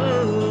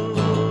go,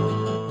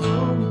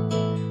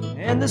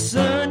 and the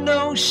sun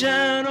don't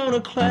shine on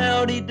a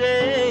cloudy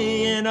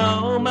day, and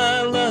all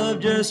my love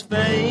just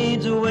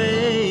fades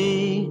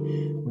away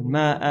when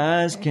my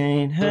eyes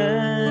can't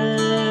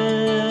hide.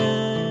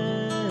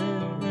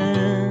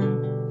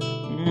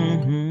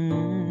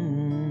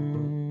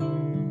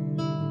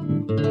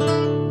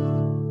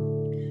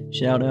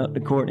 Shout out to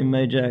Courtney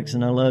Mae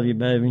Jackson. I love you,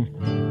 baby.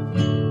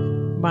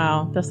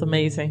 Wow, that's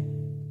amazing.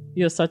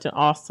 You're such an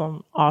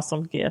awesome,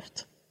 awesome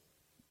gift.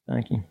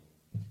 Thank you.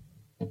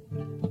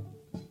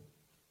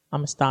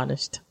 I'm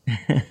astonished.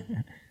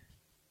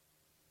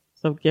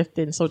 So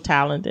gifted and so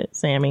talented,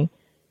 Sammy.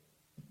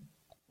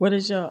 What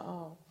is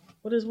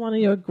one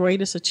of your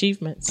greatest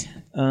achievements?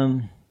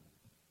 Oh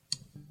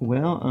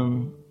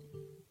God,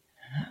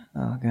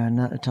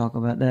 not to talk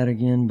about that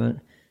again, but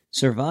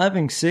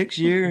surviving 6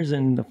 years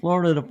in the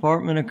Florida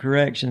Department of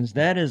Corrections,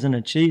 that is an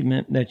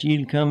achievement, that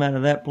you'd come out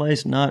of that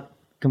place not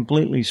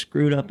completely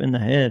screwed up in the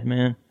head,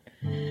 man.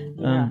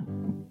 Yeah.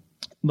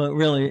 But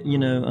really,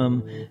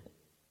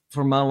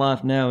 for my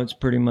life now, it's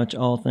pretty much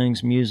all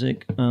things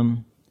music.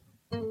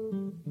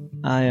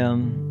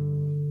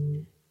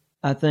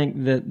 I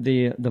think that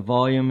the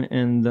volume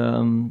and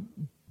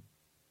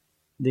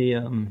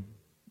the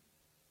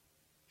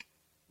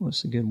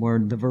what's the good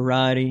word? The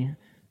variety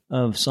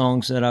of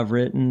songs that I've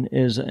written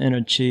is an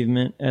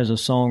achievement as a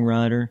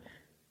songwriter,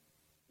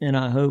 and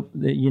I hope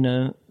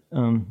that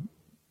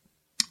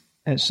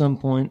at some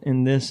point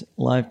in this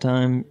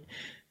lifetime,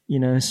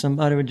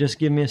 somebody would just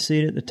give me a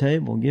seat at the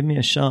table, give me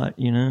a shot.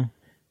 A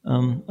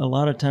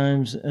lot of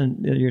times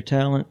your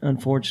talent,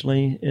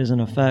 unfortunately, isn't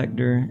a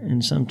factor,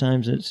 and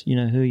sometimes it's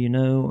who you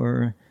know,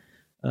 or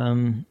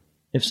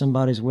if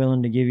somebody's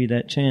willing to give you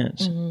that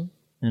chance.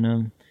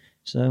 Mm-hmm.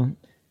 So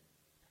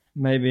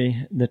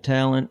maybe the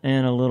talent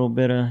and a little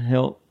bit of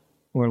help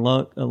or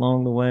luck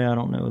along the way. I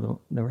don't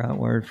know the right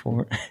word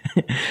for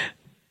it.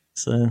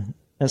 So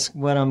that's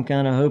what I'm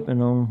kind of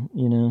hoping on.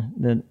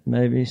 That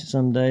maybe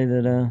someday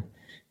that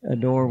a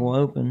door will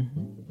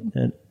open.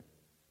 That.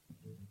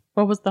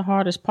 What was the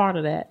hardest part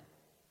of that?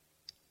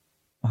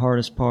 The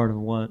hardest part of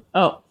what?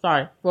 Oh,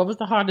 sorry. What was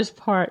the hardest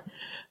part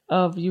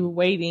of you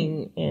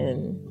waiting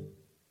and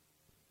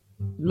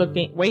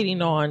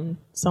waiting on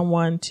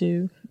someone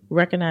to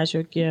recognize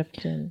your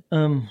gift? And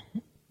the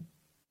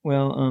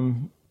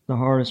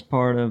hardest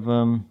part of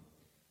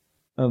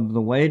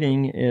the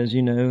waiting is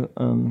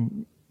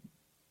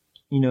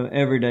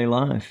everyday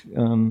life.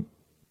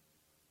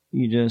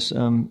 You just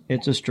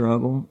it's a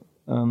struggle.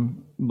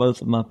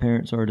 Both of my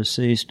parents are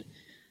deceased.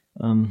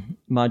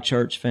 My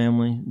church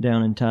family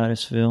down in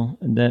Titusville,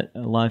 that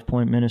Life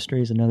Point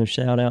Ministries, another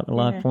shout out to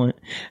Life Point.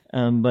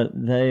 But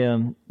they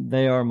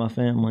are my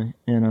family,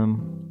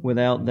 and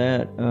without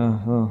that,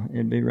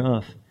 it'd be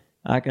rough.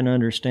 I can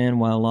understand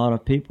why a lot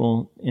of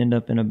people end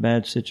up in a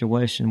bad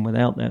situation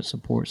without that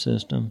support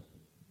system.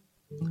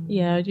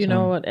 Yeah,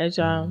 know what? As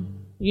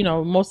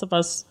most of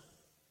us,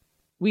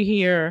 we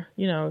hear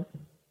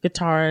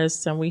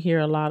guitarists, and we hear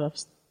a lot of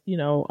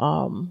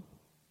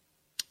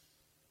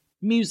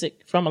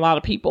music from a lot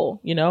of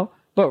people,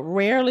 but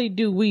rarely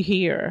do we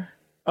hear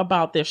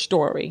about their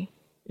story.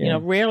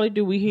 Rarely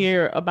do we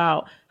hear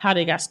about how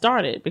they got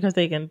started, because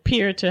they can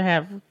appear to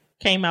have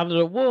came out of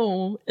the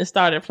womb and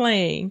started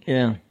playing.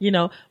 Yeah.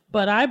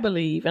 But I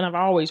believe, and I've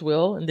always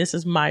will, and this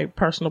is my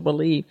personal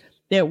belief,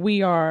 that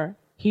we are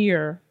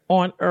here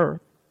on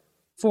earth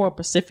for a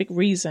specific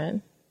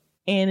reason.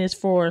 And it's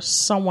for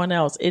someone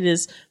else. It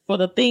is for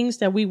the things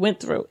that we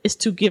went through. It's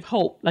to give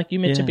hope, like you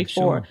mentioned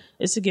before. Sure.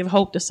 It's to give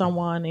hope to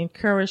someone,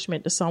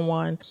 encouragement to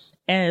someone,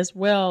 as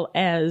well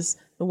as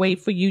the way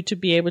for you to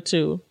be able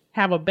to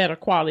have a better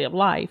quality of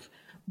life.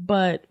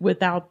 But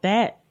without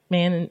that,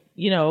 man,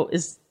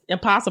 it's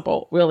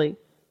impossible, really.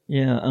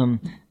 Yeah.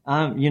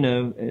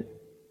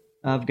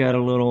 I've got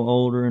a little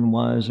older and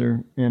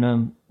wiser,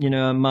 and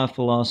my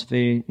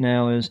philosophy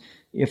now is,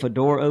 if a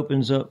door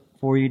opens up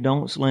for you,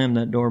 don't slam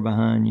that door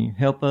behind you.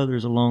 Help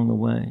others along the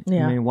way.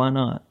 Yeah. I mean, why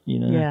not?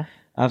 Yeah.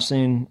 I've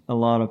seen a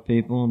lot of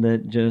people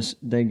that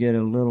they get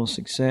a little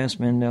success,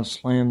 man, they'll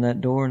slam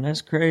that door, and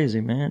that's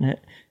crazy, man.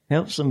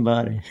 Help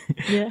somebody.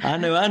 Yeah. I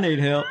know I need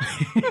help.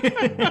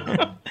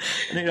 I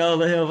need all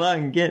the help I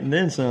can get, and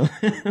then some.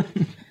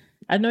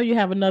 I know you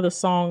have another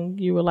song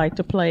you would like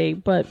to play,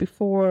 but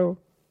before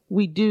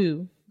we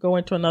do go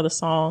into another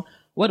song,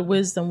 what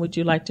wisdom would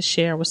you like to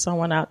share with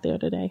someone out there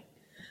today?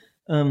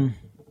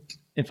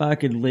 If I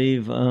could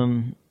leave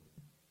a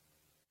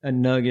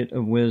nugget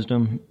of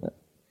wisdom,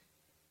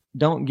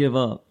 don't give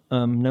up.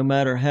 No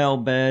matter how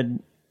bad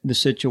the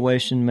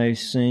situation may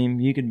seem,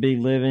 you could be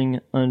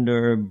living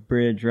under a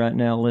bridge right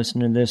now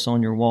listening to this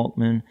on your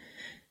Walkman,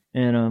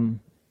 and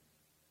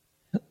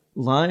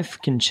life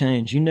can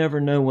change. You never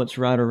know what's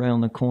right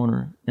around the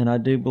corner, and I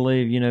do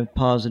believe,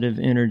 positive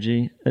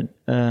energy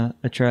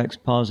attracts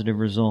positive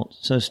results.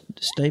 So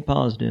stay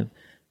positive.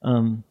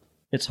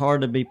 It's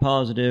hard to be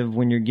positive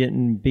when you're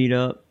getting beat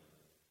up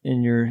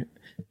in your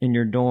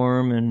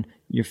dorm and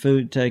your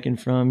food taken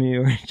from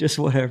you, or just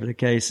whatever the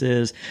case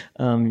is,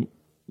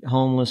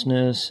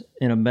 homelessness,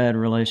 in a bad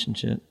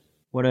relationship,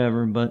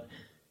 whatever. But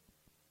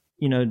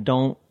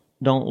don't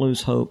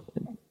lose hope,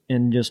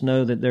 and just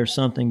know that there's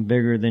something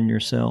bigger than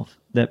yourself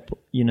that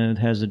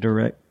has a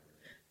direct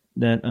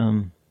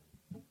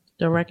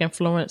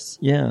influence.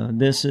 Yeah,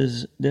 there's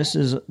a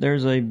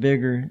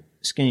bigger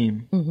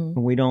scheme.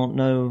 Mm-hmm. We don't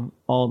know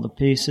all the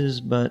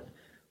pieces, but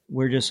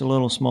we're just a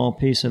little small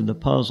piece of the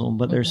puzzle,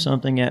 but there's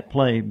something at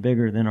play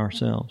bigger than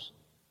ourselves.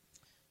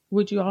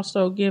 Would you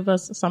also give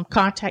us some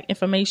contact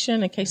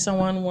information in case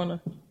someone want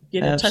to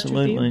get in touch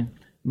with you?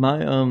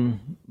 Absolutely.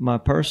 My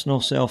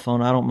personal cell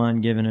phone, I don't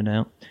mind giving it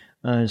out,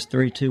 is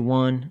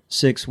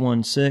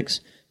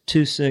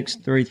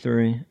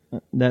 321-616-2633.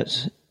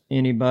 That's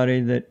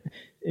anybody that,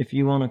 if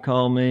you want to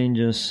call me and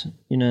just,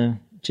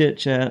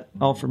 chit-chat,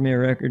 offer me a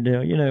record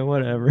deal,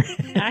 whatever.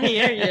 I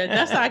hear you.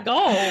 That's our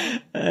goal.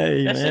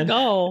 Hey, that's man, the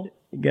goal.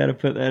 You got to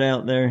put that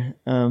out there.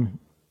 But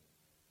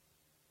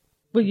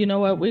you know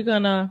what? We're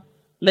going to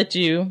let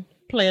you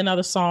play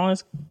another song.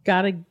 It's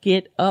Gotta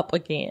Get Up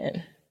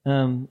Again.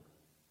 Yep.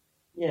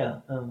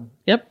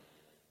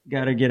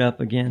 Gotta Get Up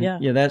Again.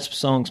 Yeah, that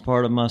song's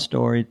part of my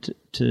story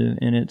too,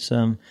 and it's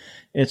a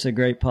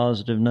great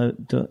positive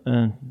note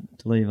to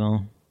leave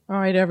on. All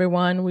right,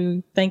 everyone.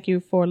 We thank you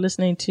for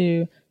listening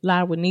to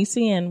Live with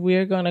Niecy, and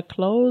we're going to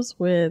close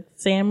with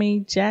Sammy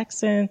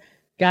Jackson,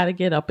 Gotta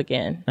Get Up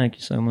Again. Thank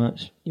you so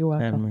much. You're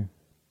welcome. For having me.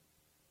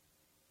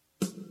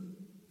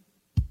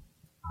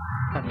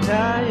 I'm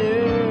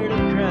tired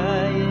of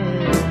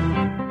crying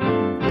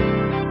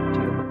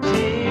till my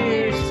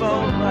tears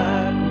fall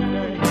like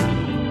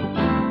rain.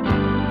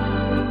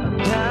 I'm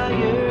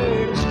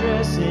tired of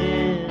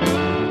stressing,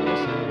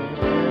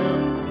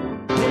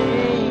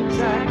 things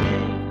I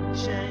can't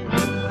change.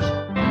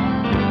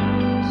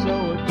 So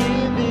I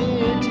give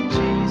it to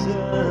Jesus.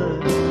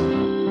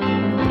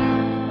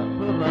 I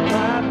put my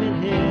life in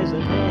His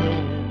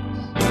hands.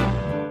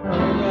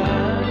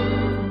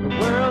 Alright, the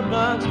world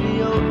knocks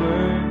me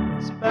over.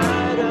 In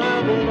spite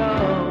of it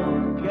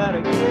all,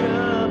 gotta get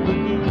up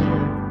again,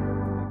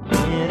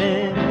 again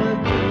and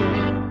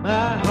again.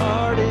 My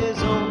heart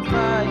is on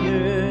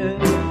fire,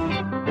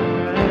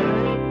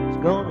 it's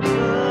gonna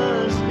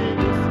burst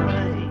into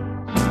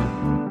flames.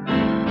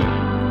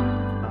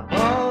 I'm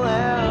all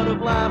out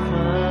of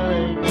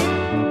lifeline,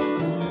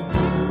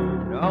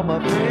 and all my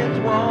friends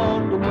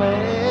walked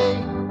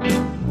away.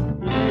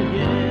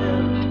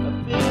 Yeah, I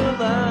feel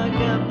like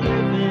I'm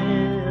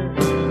living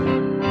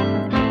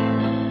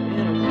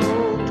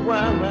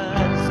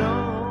twilight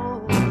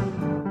zone.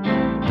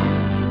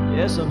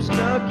 Yes, I'm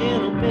stuck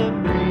in a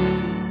memory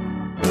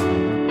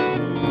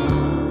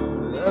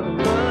of a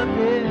love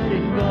dead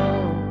and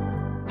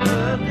gone,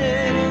 love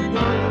dead and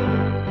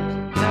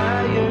gone.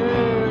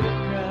 Tired of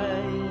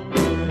crying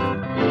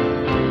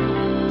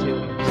till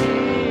my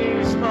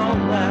tears fall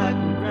like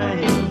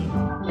rain.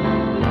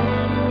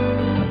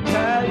 I'm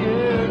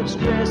tired of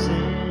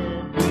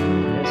stressing,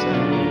 yes I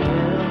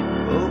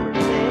am, over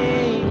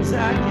things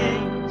I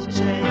can't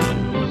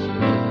change.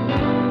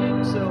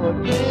 So I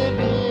give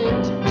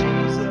it to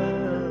Jesus.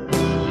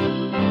 I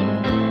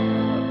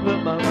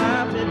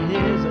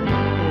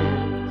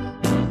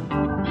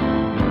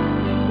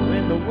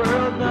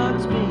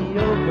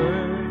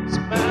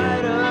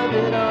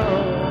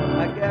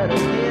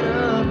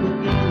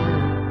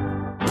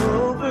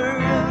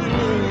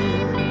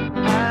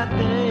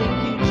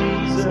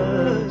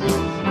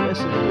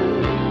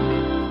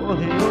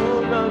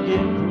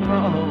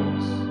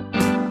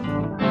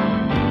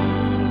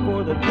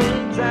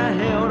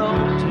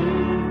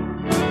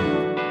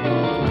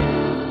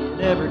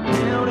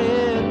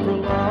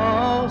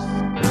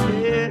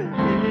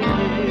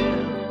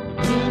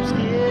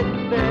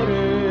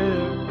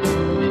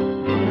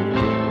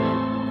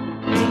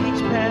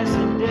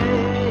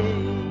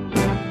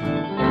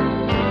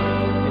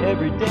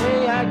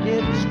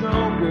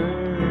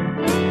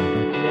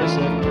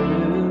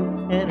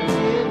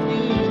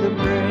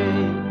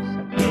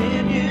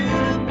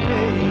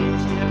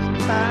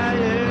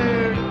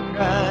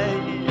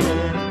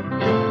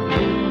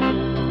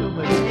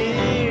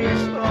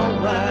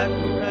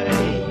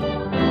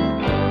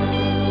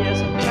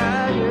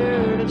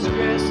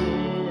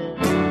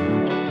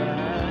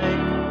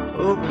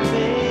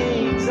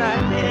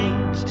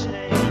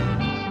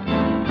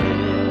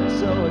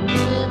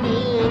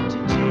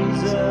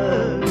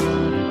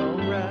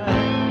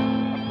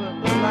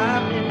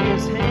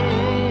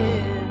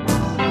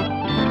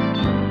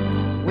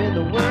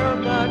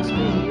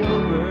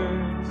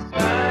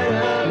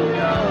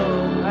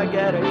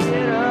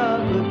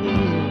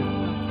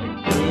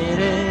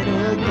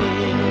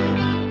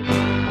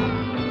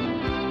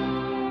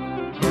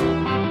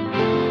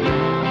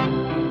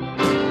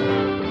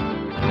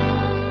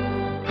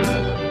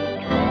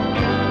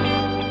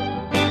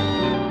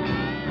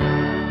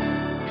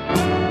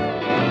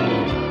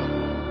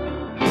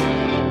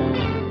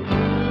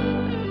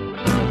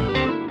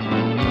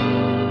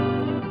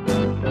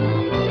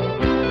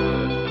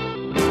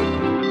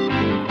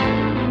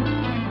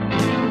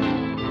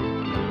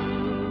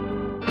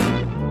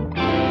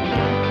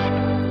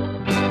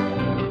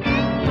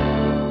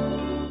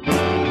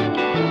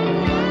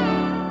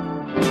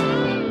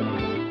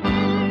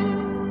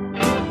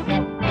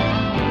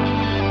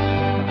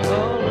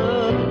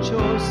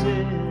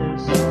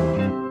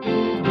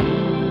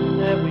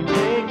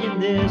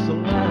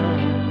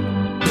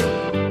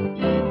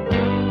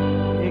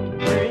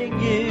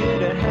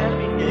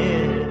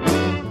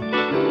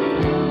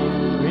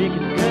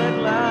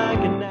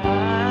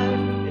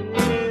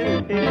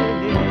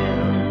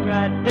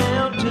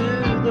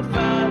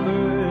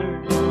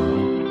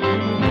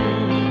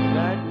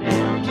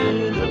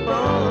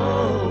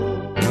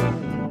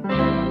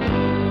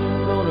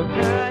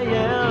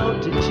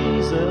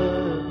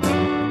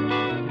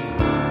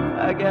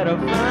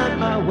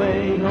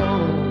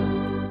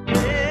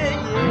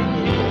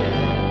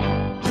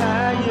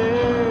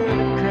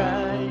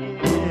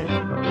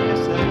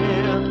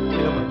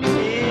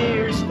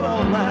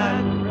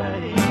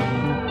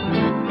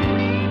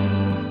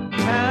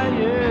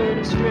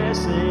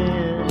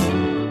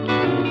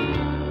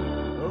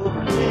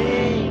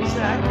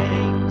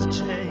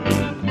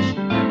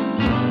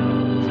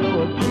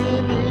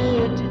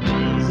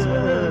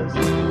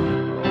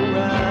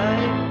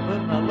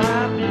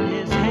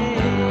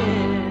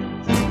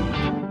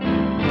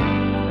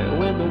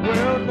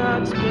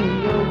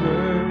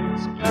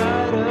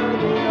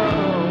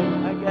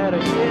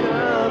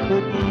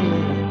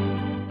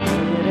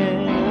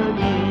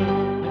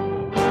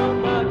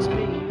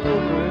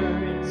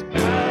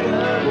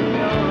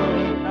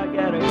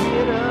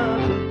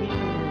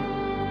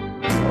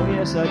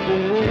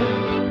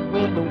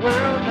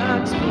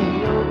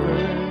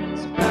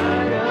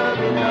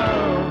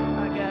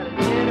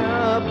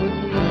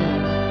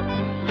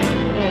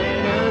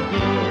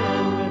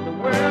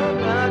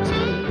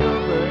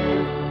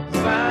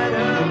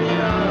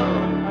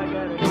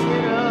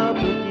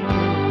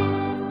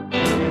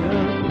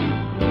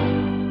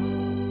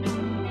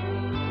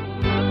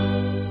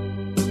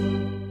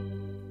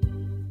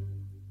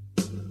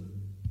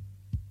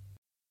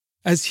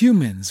As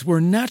humans, we're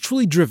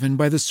naturally driven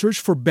by the search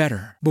for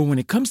better. But when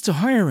it comes to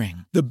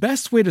hiring, the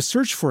best way to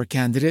search for a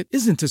candidate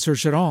isn't to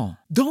search at all.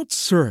 Don't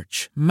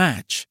search,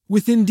 match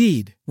with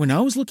Indeed. When I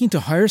was looking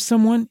to hire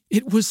someone,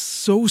 it was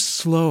so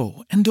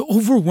slow and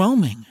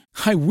overwhelming.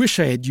 I wish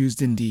I had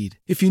used Indeed.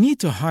 If you need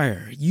to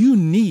hire, you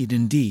need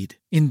Indeed.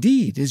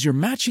 Indeed is your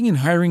matching and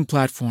hiring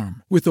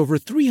platform with over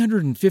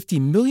 350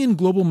 million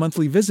global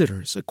monthly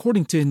visitors,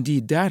 according to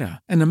Indeed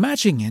data, and a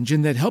matching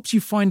engine that helps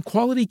you find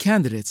quality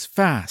candidates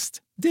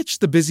fast. Ditch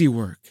the busy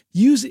work.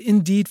 Use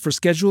Indeed for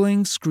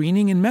scheduling,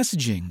 screening, and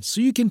messaging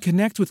so you can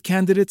connect with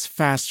candidates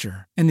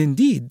faster. And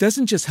Indeed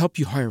doesn't just help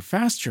you hire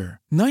faster.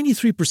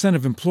 93%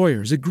 of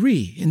employers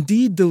agree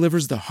Indeed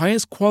delivers the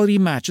highest quality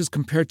matches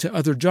compared to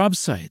other job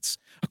sites,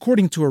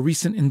 according to a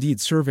recent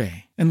Indeed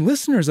survey. And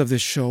listeners of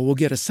this show will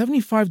get a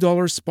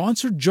 $75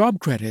 sponsored job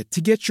credit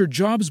to get your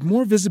jobs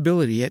more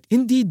visibility at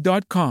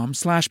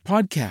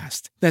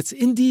Indeed.com/podcast. That's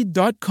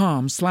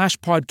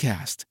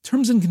Indeed.com/podcast.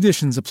 Terms and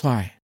conditions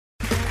apply.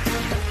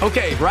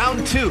 Okay,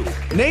 round two.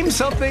 Name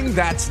something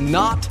that's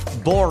not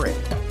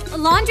boring. A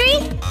laundry?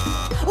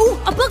 Ooh,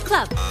 a book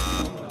club.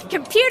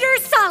 Computer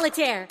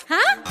solitaire,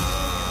 huh?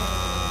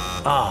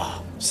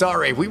 Ah,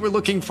 sorry, we were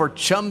looking for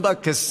Chumba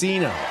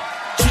Casino.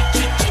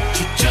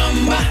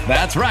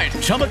 That's right,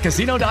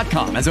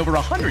 ChumbaCasino.com has over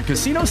 100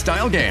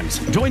 casino-style games.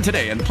 Join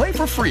today and play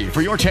for free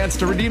for your chance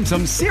to redeem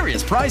some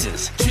serious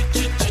prizes.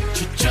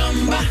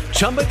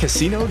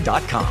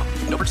 ChumbaCasino.com.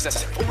 No purchase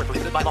necessary. Void where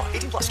prohibited by law.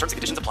 18+ terms and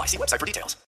conditions apply. See website for details.